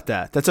don't know about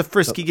that. That's a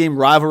frisky game,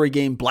 rivalry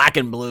game, black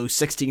and blue,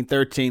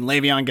 16-13.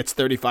 Le'Veon gets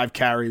 35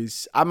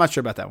 carries. I'm not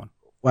sure about that one.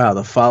 Wow,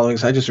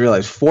 I just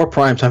realized 4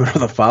 primetime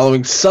the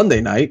following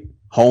Sunday night,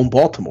 home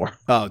Baltimore.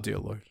 Oh, dear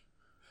Lord.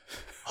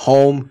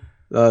 Home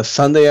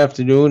Sunday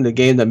afternoon, the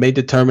game that may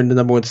determine the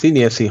number 1 seed in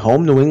the AFC,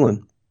 home New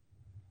England.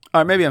 All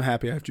right, maybe I'm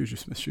happy I have Juju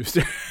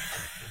Smith-Schuster.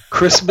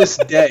 Christmas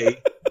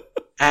Day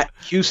at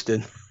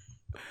Houston.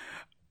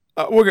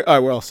 We're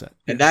all set.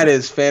 And that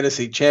is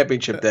Fantasy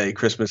Championship Day,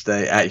 Christmas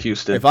Day at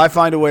Houston. If I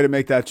find a way to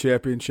make that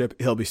championship,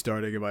 he'll be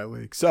starting in my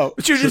league. So,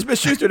 Juju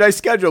Smith-Schuster, nice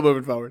schedule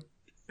moving forward.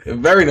 A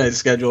very nice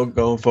schedule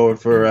going forward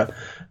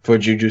for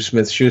Juju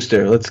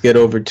Smith-Schuster. Let's get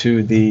over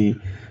to the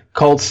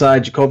Colts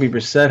side. Jacoby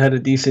Brissett had a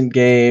decent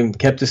game,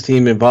 kept his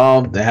team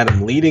involved. They had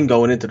him leading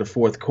going into the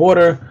fourth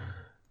quarter.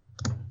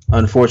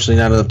 Unfortunately,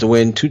 not enough to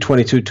win.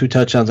 222, 2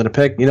 touchdowns and a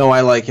pick.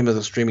 I like him as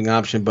a streaming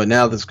option, but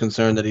now there's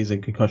concern that he's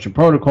in concussion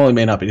protocol. He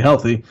may not be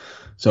healthy.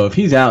 So if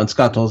he's out and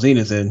Scott Tolzien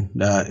is in,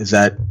 is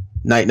that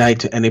night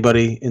to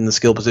anybody in the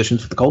skill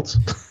positions for the Colts?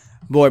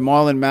 Boy,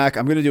 Marlon Mack,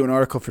 I'm going to do an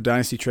article for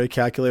Dynasty Trade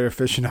Calculator,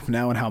 fishing up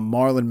now, on how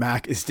Marlon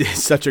Mack is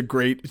such a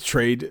great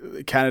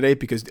trade candidate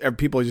because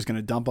people are just going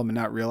to dump him and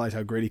not realize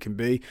how great he can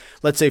be.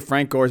 Let's say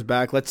Frank Gore's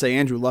back. Let's say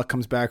Andrew Luck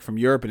comes back from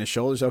Europe and his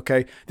shoulder's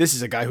okay. This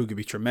is a guy who could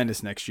be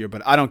tremendous next year,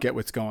 but I don't get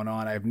what's going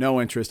on. I have no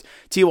interest.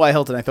 T.Y.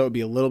 Hilton I thought would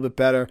be a little bit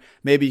better.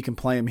 Maybe you can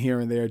play him here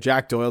and there.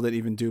 Jack Doyle didn't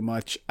even do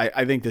much.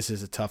 I think this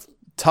is a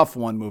tough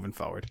one moving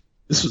forward.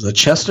 This was a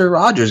Chester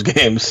Rogers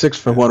game, 6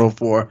 for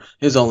 104.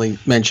 His only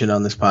mention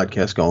on this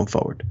podcast going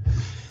forward.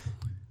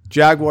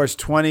 Jaguars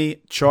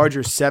 20,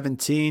 Chargers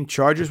 17.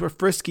 Chargers were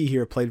frisky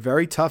here, played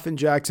very tough in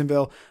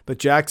Jacksonville, but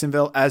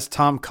Jacksonville, as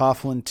Tom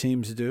Coughlin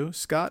teams do,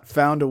 Scott,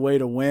 found a way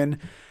to win.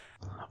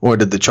 Or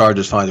did the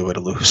Chargers find a way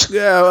to lose?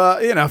 Yeah,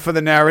 well, for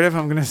the narrative,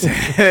 I'm going to say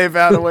they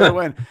found a way to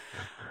win.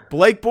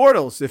 Blake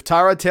Bortles, if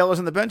Tyrod Taylor's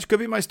on the bench, could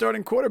be my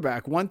starting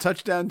quarterback. 1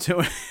 touchdown, 2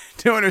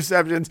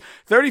 interceptions,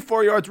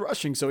 34 yards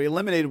rushing. So he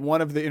eliminated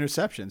one of the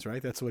interceptions,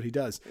 right? That's what he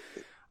does.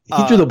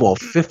 He threw the ball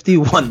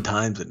 51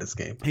 times in this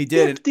game. He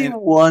did.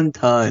 51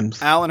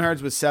 times. Allen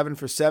Hurts was 7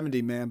 for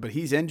 70, man, but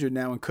he's injured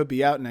now and could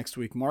be out next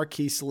week.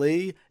 Marquise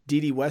Lee,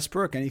 Dede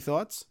Westbrook, any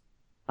thoughts?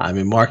 I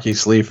mean,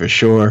 Marquise Lee for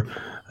sure.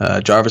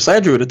 Jarvis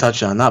Landry with a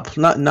touchdown,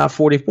 not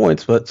 40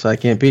 points, but so I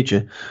can't beat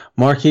you.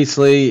 Marquise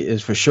Lee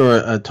is for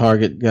sure a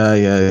target guy.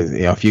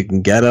 If you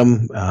can get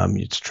him,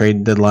 it's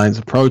trading deadlines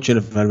approaching.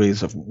 If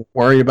anybody's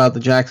worried about the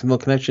Jacksonville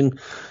connection,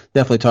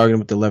 definitely target him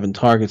with 11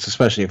 targets,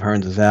 especially if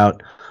Hearns is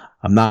out.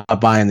 I'm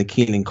not buying the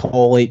Keenan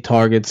Cole 8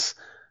 targets.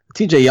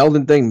 TJ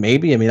Yeldon thing,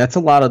 maybe. I mean, that's a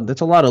lot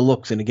of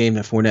looks in a game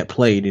that Fournette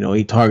played.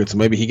 8 targets, so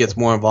maybe he gets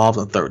more involved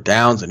on third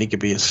downs, and he could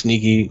be a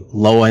sneaky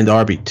low end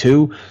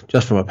RB2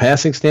 just from a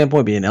passing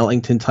standpoint, be an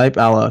Ellington type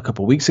a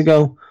couple weeks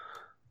ago.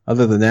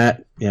 Other than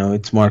that,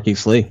 it's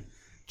Marquise Lee.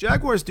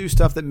 Jaguars do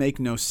stuff that make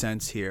no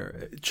sense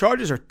here.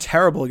 Chargers are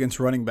terrible against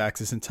running backs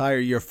this entire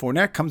year.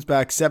 Fournette comes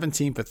back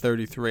 17 for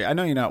 33. I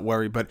know you're not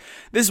worried, but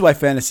this is why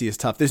fantasy is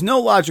tough. There's no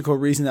logical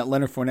reason that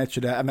Leonard Fournette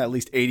should have at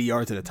least 80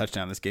 yards and a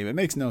touchdown this game. It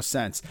makes no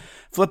sense.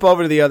 Flip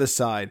over to the other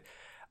side.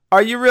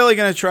 Are you really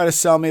going to try to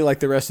sell me like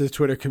the rest of the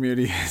Twitter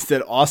community is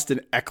that Austin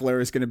Eckler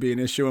is going to be an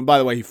issue? And by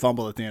the way, he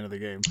fumbled at the end of the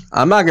game.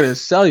 I'm not going to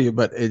sell you,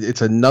 but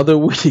it's another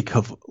week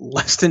of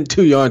less than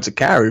 2 yards a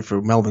carry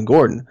for Melvin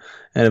Gordon.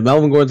 And if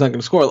Melvin Gordon's not going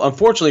to score,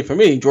 unfortunately for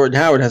me, Jordan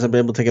Howard hasn't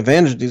been able to take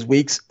advantage of these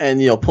weeks and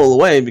pull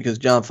away because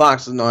John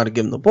Fox doesn't know how to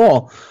give him the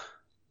ball.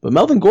 But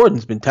Melvin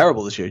Gordon's been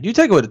terrible this year. You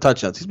take away the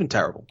touchdowns, he's been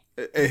terrible.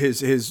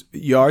 His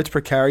yards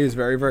per carry is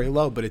very, very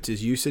low, but it's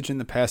his usage in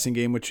the passing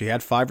game, which he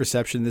had 5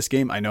 receptions this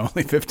game. I know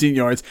only 15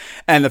 yards,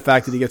 and the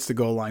fact that he gets the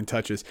goal line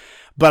touches.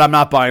 But I'm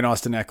not buying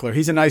Austin Eckler.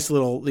 He's a nice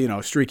little,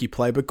 streaky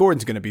play, but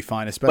Gordon's going to be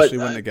fine, especially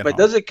when they get home.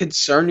 But does it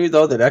concern you,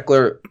 though, that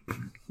Eckler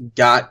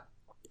got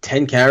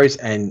 10 carries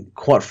and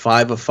caught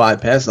 5 of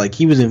 5 passes? Like,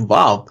 he was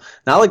involved.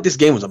 Not like this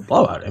game was a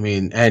blowout. I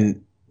mean,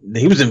 and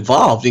he was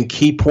involved in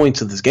key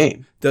points of this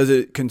game. Does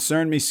it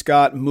concern me,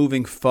 Scott,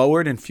 moving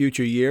forward in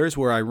future years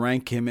where I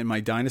rank him in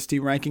my dynasty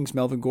rankings,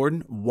 Melvin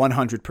Gordon?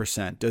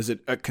 100%. Does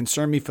it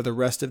concern me for the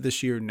rest of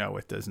this year? No,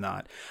 it does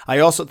not. I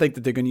also think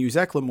that they're going to use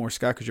Eckler more,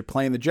 Scott, because you're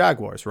playing the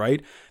Jaguars,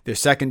 right? Their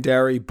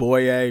secondary,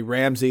 Boye,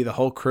 Ramsey, the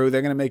whole crew,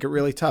 they're going to make it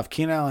really tough.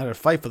 Keenan Allen had a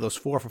fight for those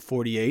 4 for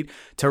 48.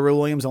 Terrell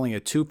Williams only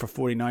had 2 for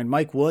 49.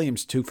 Mike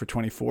Williams, 2 for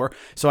 24.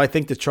 So I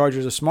think the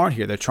Chargers are smart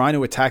here. They're trying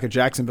to attack a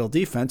Jacksonville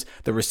defense.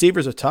 The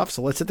receivers are tough,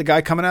 so let's hit the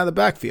guy coming out of the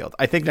backfield.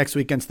 I think next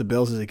week against the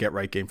Bills is a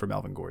get-right game for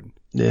Melvin Gordon.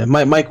 Yeah,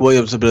 Mike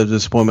Williams is a bit of a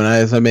disappointment.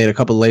 As I made a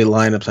couple late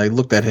lineups, I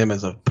looked at him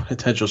as a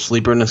potential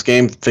sleeper in this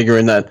game,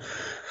 figuring that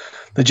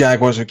the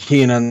Jaguars are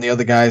keen on the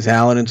other guys,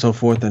 Allen and so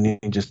forth, and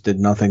he just did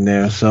nothing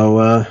there.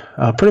 So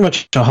pretty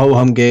much a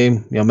ho-hum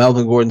game.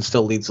 Melvin Gordon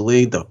still leads the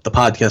lead. The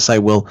podcast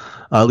site will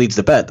leads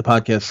the bet. The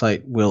podcast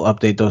site will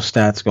update those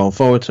stats going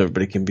forward, so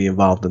everybody can be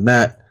involved in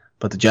that.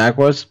 But the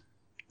Jaguars,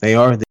 they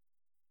are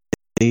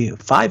the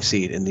 5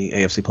 seed in the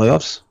AFC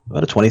playoffs.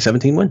 About a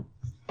 2017 win.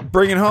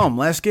 Bring it home.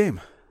 Last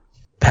game.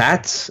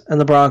 Pats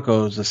and the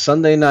Broncos, a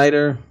Sunday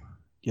nighter.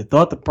 You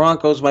thought the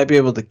Broncos might be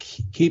able to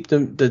keep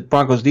them. The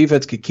Broncos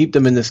defense could keep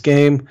them in this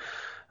game.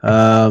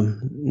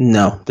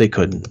 No, they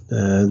couldn't.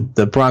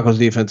 The Broncos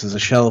defense is a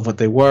shell of what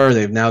they were.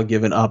 They've now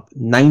given up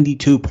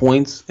 92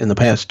 points in the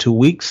past 2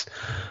 weeks.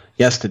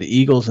 Yes, to the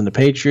Eagles and the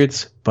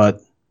Patriots,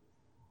 but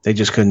they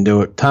just couldn't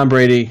do it. Tom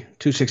Brady,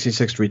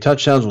 266, 3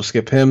 touchdowns. We'll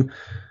skip him.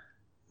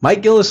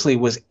 Mike Gillislee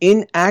was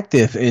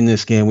inactive in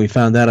this game. We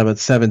found out about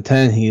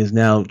 7:10. He is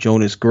now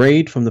Jonas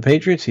Grade from the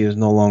Patriots. He is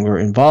no longer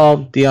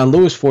involved. Deion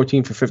Lewis,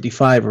 14 for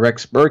 55.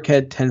 Rex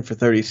Burkhead, 10 for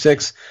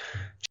 36.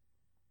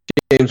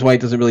 James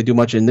White doesn't really do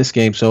much in this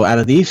game. So out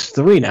of these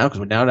 3 now, because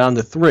we're now down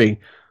to 3,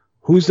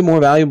 who's the more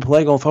valuable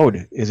play going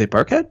forward? Is it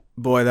Burkhead?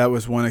 Boy, that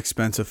was one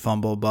expensive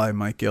fumble by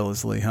Mike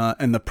Gillislee, huh?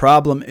 And the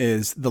problem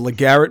is the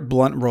LeGarrette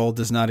Blount role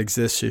does not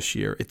exist this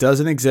year. It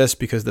doesn't exist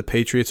because the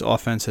Patriots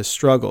offense has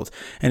struggled.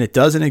 And it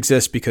doesn't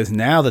exist because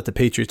now that the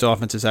Patriots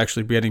offense is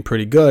actually getting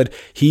pretty good,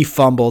 he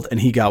fumbled and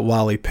he got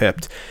Wally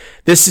pipped.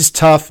 This is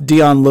tough.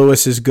 Deion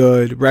Lewis is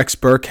good. Rex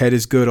Burkhead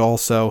is good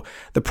also.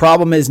 The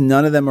problem is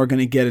none of them are going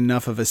to get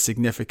enough of a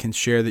significant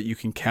share that you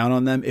can count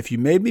on them. If you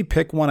made me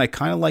pick one, I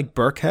kind of like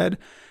Burkhead,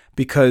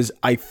 because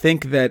I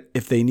think that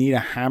if they need a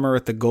hammer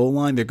at the goal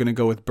line, they're going to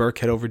go with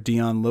Burkhead over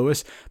Deion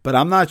Lewis. But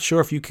I'm not sure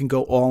if you can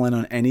go all in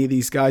on any of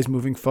these guys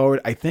moving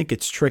forward. I think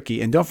it's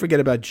tricky. And don't forget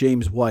about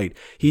James White.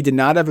 He did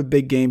not have a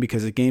big game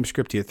because of game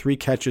script. He had 3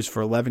 catches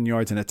for 11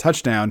 yards and a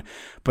touchdown,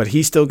 but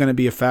he's still going to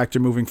be a factor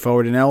moving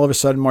forward. And now all of a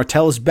sudden,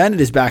 Martellus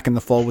Bennett is back in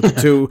the fold with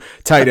the 2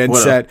 tight end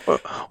set.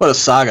 What a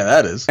saga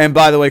that is. And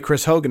by the way,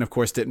 Chris Hogan, of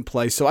course, didn't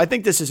play. So I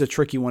think this is a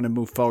tricky one to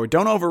move forward.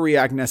 Don't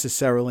overreact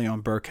necessarily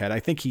on Burkhead. I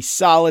think he's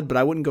solid, but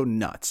I wouldn't go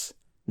nuts.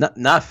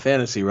 Not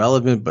fantasy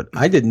relevant, but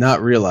I did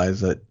not realize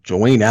that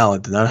Dwayne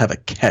Allen did not have a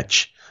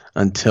catch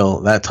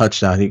until that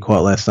touchdown he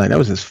caught last night. That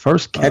was his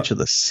first catch of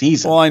the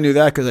season. Well, I knew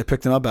that because I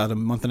picked him up about a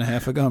month and a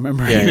half ago.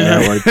 Remember?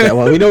 Yeah.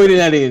 Well, we know he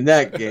didn't have any in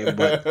that game,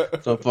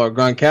 but so far,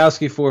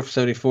 Gronkowski 4 for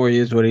 74. He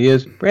is what he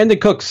is. Brandon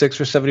Cooks 6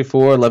 for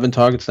 74, 11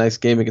 targets. Nice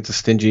game against a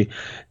stingy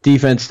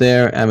defense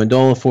there.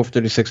 Amendola 4 for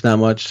 36, not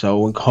much. So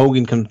when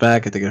Hogan comes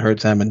back, I think it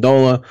hurts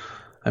Amendola.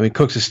 I mean,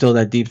 Cooks is still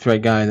that deep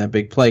threat guy and that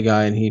big play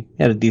guy, and he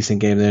had a decent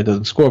game there.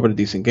 Doesn't score, but a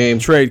decent game.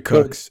 Trade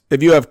Cooks.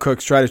 If you have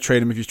Cooks, try to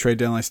trade him if your trade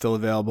deadline is still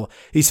available.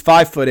 He's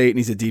 5'8" and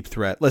he's a deep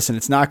threat. Listen,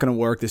 it's not going to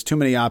work. There's too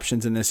many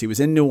options in this. He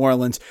was in New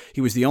Orleans. He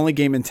was the only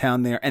game in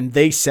town there, and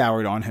they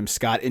soured on him,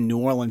 Scott, in New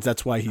Orleans.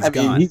 That's why he's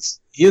gone.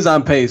 He is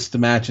on pace to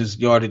match his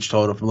yardage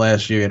total from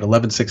last year. He had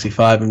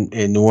 1165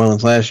 in New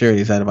Orleans last year.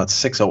 He's at about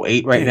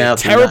 608 right now.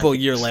 Terrible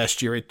year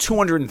last year. He had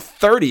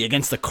 230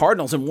 against the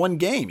Cardinals in one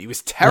game. He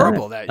was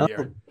terrible that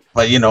year.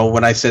 But,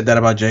 when I said that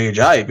about Jay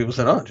Ajayi, people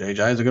said, oh, Jay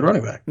Ajayi is a good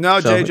running back.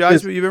 No, Jay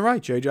Ajayi, you've been right.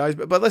 Jay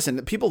Ajayi. But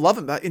listen, people love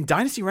him. In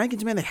Dynasty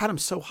rankings, man, they had him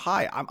so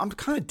high. I'm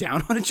kind of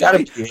down on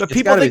Ajayi. But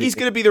people think he's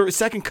going to be the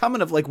second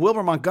coming of, like,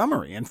 Wilbur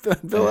Montgomery in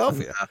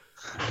Philadelphia. Yeah.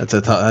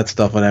 That's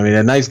tough one. I mean,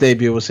 a nice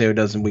debut. We'll see how it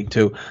does in week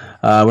 2.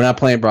 We're not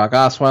playing Brock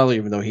Osweiler,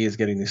 even though he is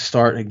getting the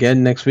start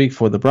again next week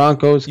for the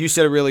Broncos. You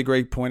said a really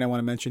great point I want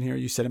to mention here.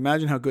 You said,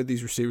 imagine how good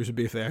these receivers would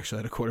be if they actually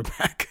had a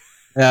quarterback.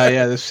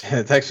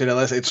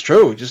 It's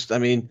true.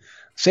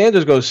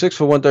 Sanders goes 6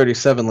 for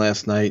 137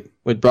 last night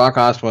with Brock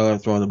Osweiler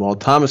throwing the ball.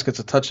 Thomas gets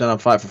a touchdown on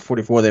 5 for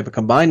 44. They have a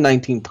combined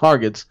 19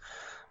 targets,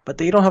 but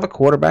they don't have a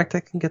quarterback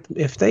that can get them.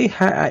 If they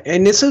had,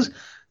 and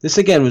this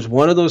again was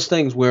one of those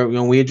things where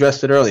we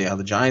addressed it earlier, how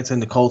the Giants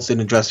and the Colts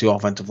didn't address the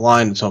offensive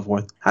line and so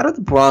forth. How did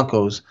the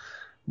Broncos,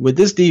 with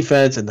this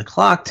defense and the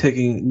clock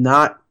ticking,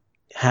 not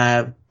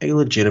have a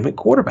legitimate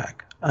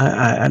quarterback?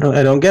 I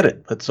don't get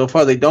it. But so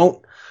far they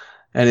don't.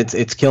 And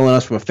it's killing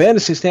us from a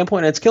fantasy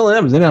standpoint, and it's killing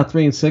them. They're now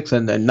 3-6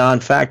 and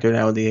non-factor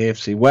now in the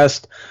AFC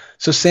West.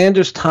 So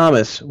Sanders,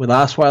 Thomas, with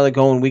Osweiler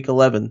going week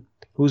 11,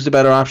 who's the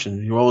better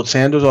option? You roll with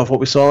Sanders off what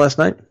we saw last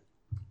night?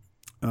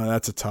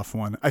 That's a tough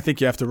one. I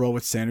think you have to roll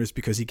with Sanders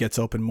because he gets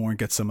open more and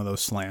gets some of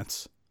those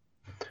slants.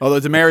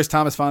 Although Demaryius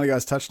Thomas finally got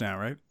his touchdown,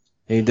 right?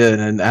 He did,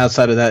 and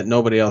outside of that,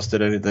 nobody else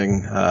did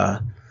anything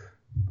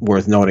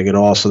worth noting at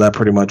all. So that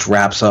pretty much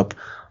wraps up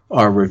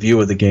our review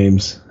of the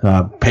games.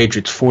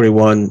 Patriots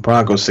 41,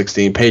 Broncos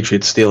 16.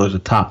 Patriots, Steelers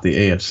atop the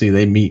AFC.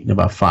 They meet in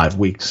about 5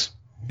 weeks.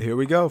 Here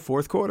we go,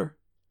 fourth quarter.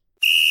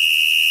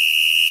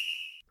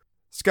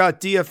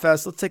 Scott,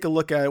 DFS, let's take a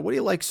look at it. What do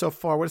you like so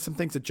far? What are some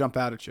things that jump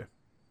out at you?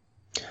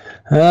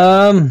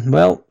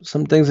 Well,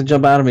 some things that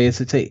jump out at me.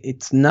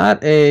 It's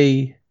not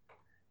a,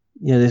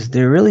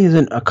 there really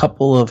isn't a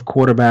couple of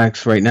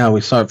quarterbacks right now. We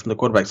start from the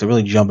quarterbacks that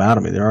really jump out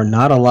at me. There are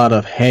not a lot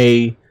of,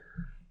 hey,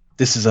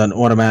 this is an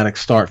automatic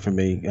start for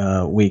me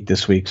week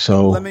this week.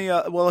 So let me.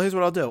 Here's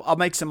what I'll do. I'll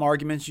make some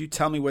arguments. You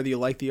tell me whether you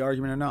like the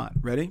argument or not.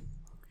 Ready?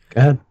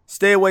 Go ahead.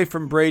 Stay away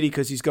from Brady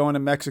because he's going to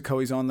Mexico.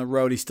 He's on the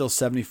road. He's still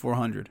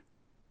 7,400.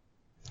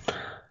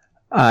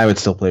 I would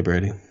still play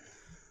Brady.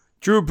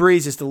 Drew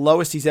Brees is the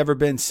lowest he's ever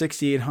been,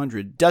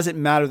 6,800. Doesn't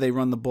matter. They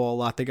run the ball a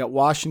lot. They got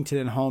Washington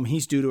at home.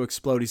 He's due to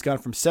explode. He's gone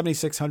from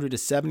 7,600 to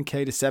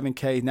 7K to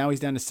 7K. Now he's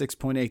down to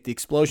 6.8. The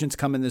explosion's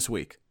coming this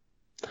week.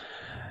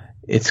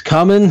 It's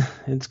coming.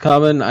 It's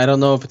coming. I don't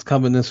know if it's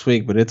coming this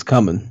week, but it's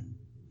coming.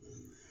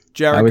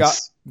 Jared Goff.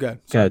 Good.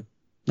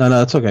 No,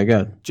 that's okay.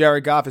 Good.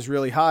 Jared Goff is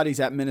really hot. He's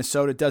at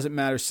Minnesota. Doesn't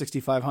matter.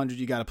 6,500.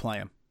 You got to play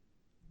him.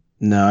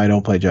 No, I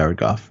don't play Jared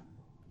Goff.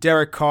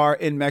 Derek Carr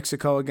in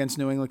Mexico against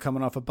New England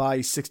coming off a bye.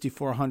 He's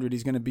 6,400.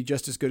 He's going to be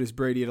just as good as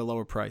Brady at a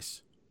lower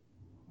price.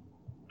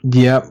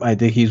 Yep, I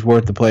think he's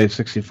worth the play at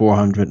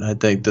 6,400. I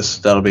think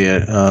that'll be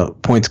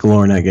points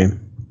galore in that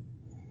game.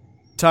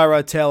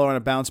 Tyrod Taylor on a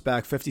bounce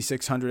back,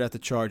 5,600 at the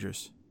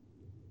Chargers.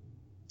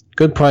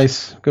 Good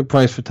price. Good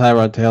price for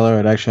Tyrod Taylor.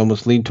 I'd actually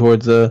almost lean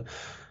towards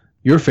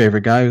your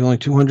favorite guy who's only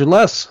 200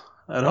 less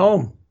at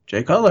home,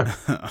 Jay Cutler.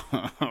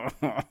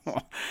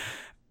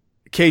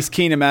 Case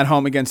Keenum at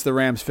home against the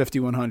Rams,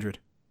 5,100.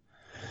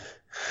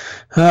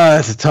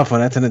 That's a tough one.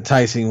 That's an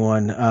enticing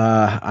one.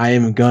 I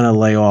am going to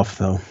lay off,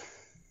 though.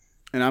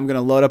 And I'm going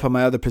to load up on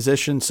my other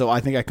position, so I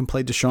think I can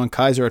play DeShone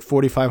Kizer at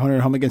 4,500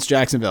 home against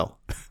Jacksonville.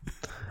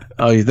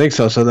 Oh, you think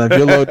so? So that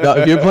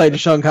if you're playing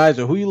DeShone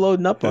Kizer, who are you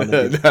loading up on?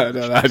 No,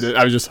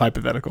 I was just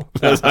hypothetical.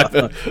 Go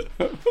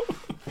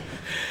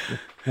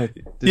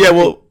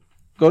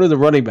to the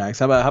running backs.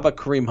 How about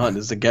Kareem Hunt?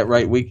 Is the get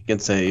right week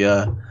against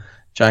a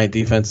Giant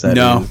defense?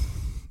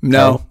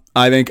 No.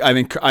 I think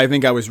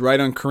I was right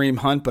on Kareem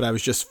Hunt, but I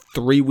was just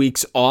 3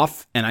 weeks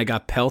off and I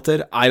got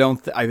pelted. I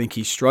think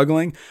he's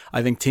struggling.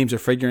 I think teams are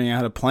figuring out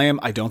how to play him.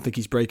 I don't think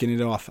he's breaking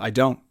it off. I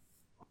don't.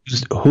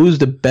 Who's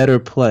the better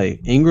play?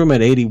 Ingram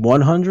at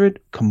 8,100,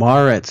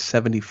 Kamara at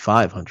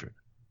 7,500.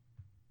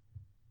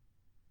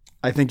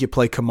 I think you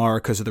play Kamara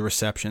because of the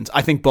receptions.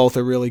 I think both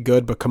are really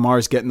good, but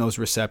Kamara's getting those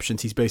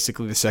receptions. He's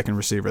basically the second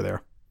receiver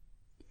there.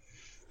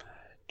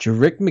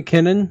 Jerick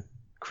McKinnon,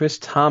 Chris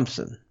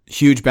Thompson.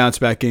 Huge bounce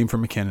back game for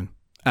McKinnon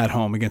at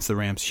home against the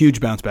Rams.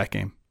 Huge bounce back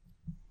game.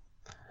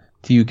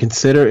 Do you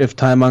consider, if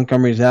Ty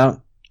Montgomery's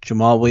out,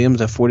 Jamal Williams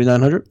at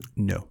 4,900?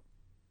 No.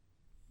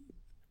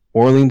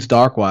 Orleans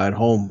Darkwa at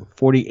home,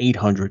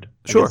 4,800.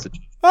 Sure.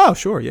 Oh,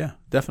 sure. Yeah,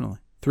 definitely.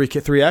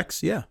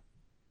 3X. Yeah.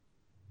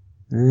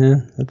 Yeah,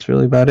 that's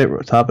really about it.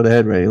 Top of the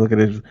head, right? Look at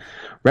his.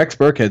 Rex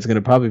Burkhead's going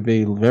to probably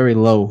be very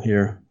low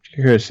here.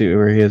 Curious to see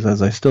where he is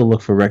as I still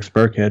look for Rex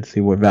Burkhead,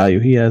 see what value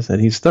he has. And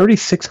he's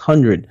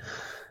 3,600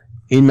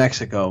 in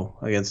Mexico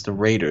against the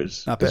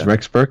Raiders. Not bad. Is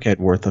Rex Burkhead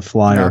worth a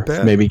flyer?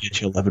 Maybe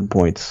get you 11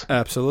 points.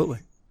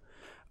 Absolutely.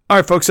 All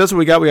right, folks, that's what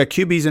we got. We got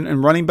QBs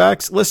and running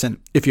backs. Listen,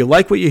 if you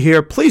like what you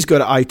hear, please go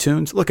to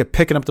iTunes. Look at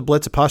Picking Up the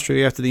Blitz,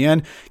 apostrophe after the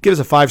end. Give us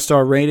a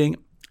 5-star rating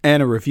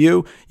and a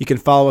review. You can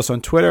follow us on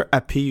Twitter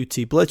at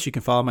PUT Blitz. You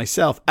can follow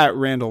myself at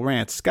Randall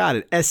Rant. Scott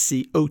at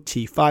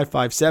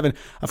SCOT557.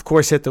 Of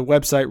course, hit the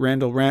website,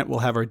 Randall Rant. We'll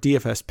have our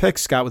DFS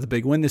picks. Scott with a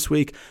big win this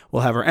week.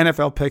 We'll have our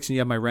NFL picks, and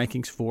you have my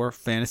rankings for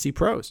Fantasy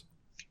Pros.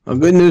 Well,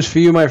 good news for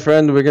you, my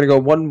friend. We're going to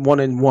go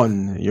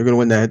 1-1-1. You're going to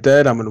win the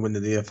head-to-head. I'm going to win the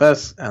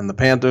DFS. And the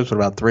Panthers, with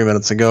about 3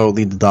 minutes ago,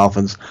 lead the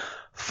Dolphins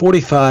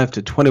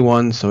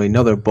 45-21. So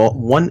another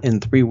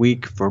 1-3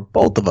 week for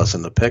both of us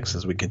in the picks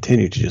as we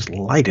continue to just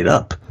light it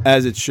up.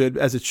 As it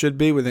should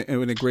be with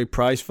a great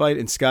prize fight.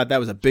 And Scott, that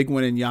was a big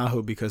win in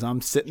Yahoo because I'm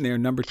sitting there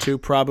number 2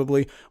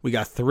 probably. We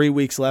got 3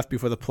 weeks left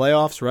before the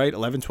playoffs, right?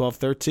 11, 12,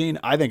 13.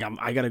 I think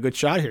I got a good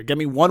shot here. Get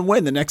me 1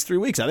 win the next 3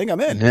 weeks. I think I'm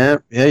in.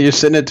 Yeah, you're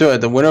sitting into it.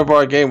 The winner of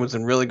our game was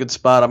in a really good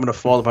spot. I'm going to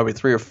fall to probably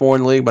 3 or 4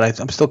 in the league,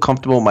 but I'm still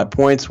comfortable with my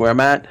points where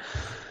I'm at.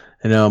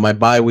 My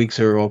bye weeks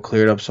are all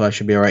cleared up, so I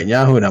should be all right in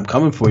Yahoo, and I'm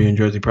coming for you in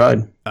Jersey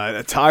Pride.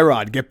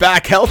 Tyrod, get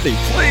back healthy,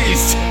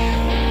 please.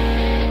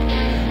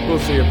 We'll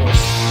see you,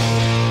 boys.